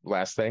one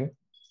last thing.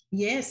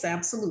 Yes,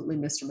 absolutely,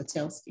 Mr.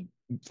 Metelsky.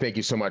 Thank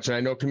you so much. And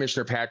I know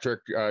Commissioner Patrick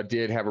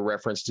did have a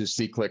reference to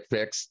C-Click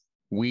Fix.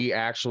 We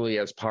actually,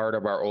 as part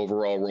of our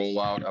overall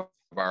rollout of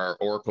our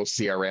Oracle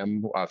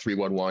CRM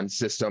 311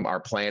 system,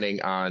 are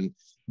planning on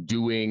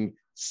doing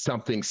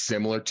something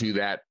similar to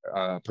that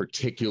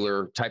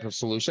particular type of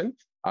solution.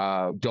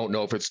 Don't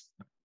know if it's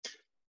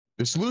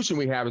the solution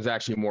we have is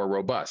actually more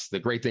robust. The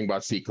great thing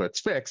about C-Click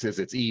Fix is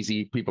it's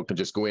easy. People can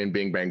just go in,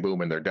 bing, bang,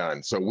 boom, and they're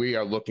done. So we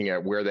are looking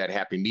at where that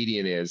happy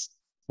median is.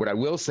 What I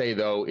will say,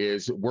 though,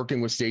 is working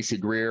with Stacy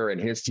Greer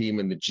and his team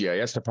in the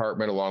GIS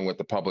department, along with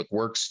the Public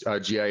Works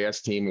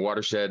GIS team,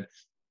 Watershed,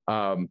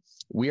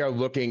 we are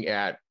looking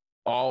at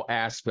all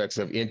aspects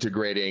of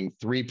integrating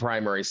three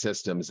primary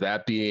systems,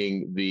 that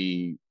being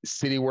the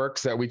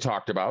CityWorks that we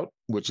talked about,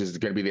 which is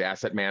going to be the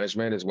asset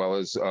management, as well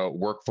as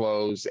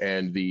workflows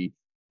and the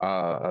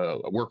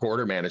work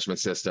order management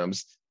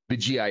systems, the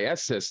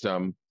GIS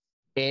system,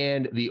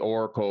 and the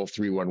Oracle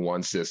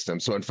 311 system.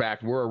 So in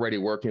fact, we're already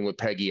working with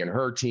Peggy and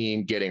her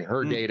team, getting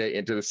her data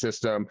into the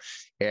system.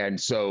 And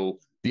so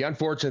the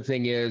unfortunate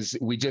thing is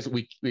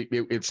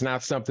it's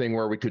not something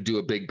where we could do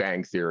a big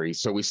bang theory.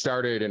 So we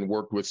started and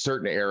worked with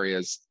certain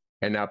areas,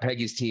 and now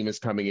Peggy's team is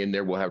coming in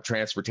there. We'll have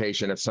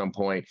transportation at some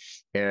point.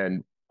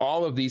 And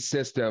all of these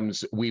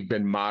systems we've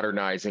been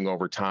modernizing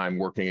over time,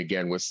 working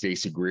again with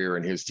Stacy Greer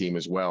and his team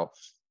as well.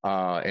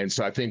 And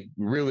so I think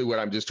really what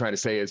I'm just trying to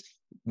say is,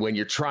 when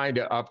you're trying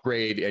to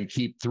upgrade and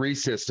keep three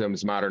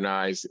systems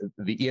modernized,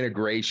 the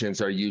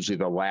integrations are usually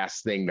the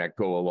last thing that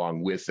go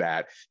along with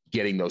that,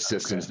 getting those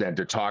systems then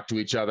to talk to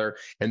each other.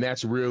 And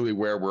that's really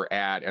where we're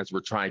at as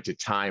we're trying to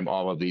time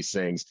all of these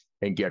things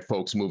and get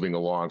folks moving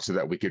along so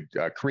that we could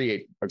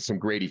create some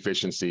great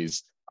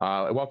efficiencies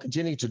while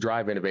continuing to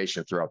drive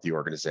innovation throughout the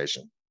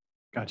organization.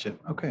 Gotcha.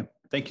 Okay.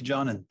 Thank you,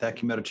 John, and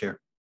thank you, Madam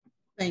Chair.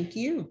 Thank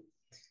you.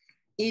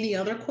 Any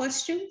other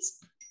questions?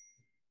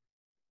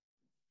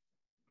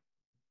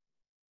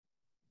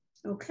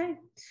 Okay,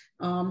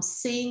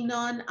 seeing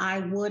none, I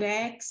would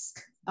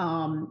ask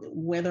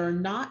whether or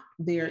not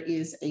there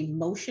is a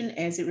motion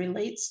as it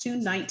relates to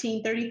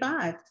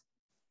 1935.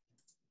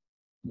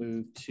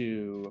 Move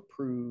to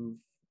approve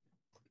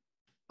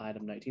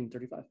item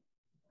 1935.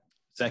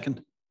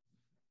 Second.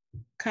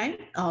 Okay,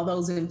 all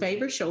those in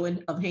favor,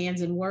 showing of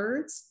hands and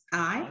words,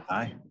 aye.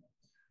 Aye.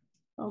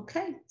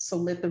 Okay, so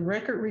let the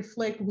record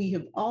reflect we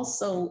have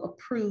also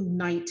approved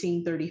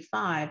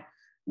 1935.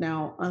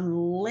 Now,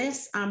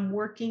 unless I'm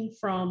working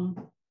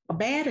from a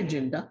bad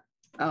agenda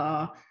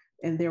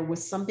and there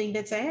was something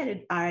that's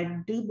added, I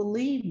do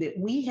believe that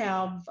we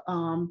have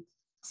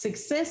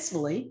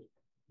successfully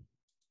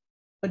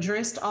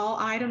addressed all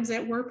items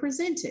that were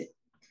presented.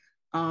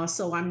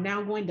 So I'm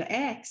now going to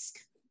ask,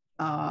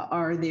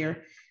 are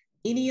there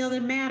any other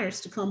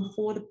matters to come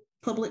before the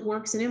Public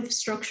Works and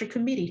Infrastructure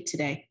Committee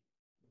today?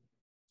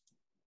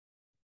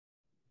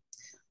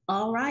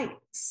 All right,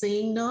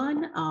 seeing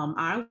none,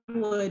 I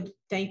would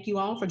thank you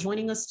all for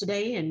joining us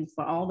today and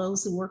for all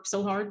those who worked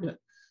so hard to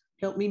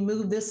help me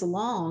move this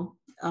along.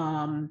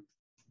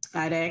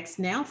 I'd ask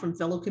now from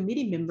fellow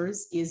committee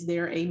members, is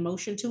there a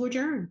motion to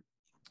adjourn?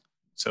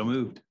 So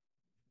moved.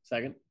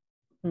 Second.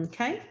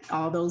 Okay,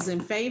 all those in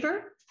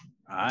favor?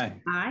 Aye.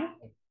 Aye.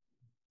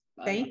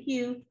 Bye. Thank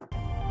you.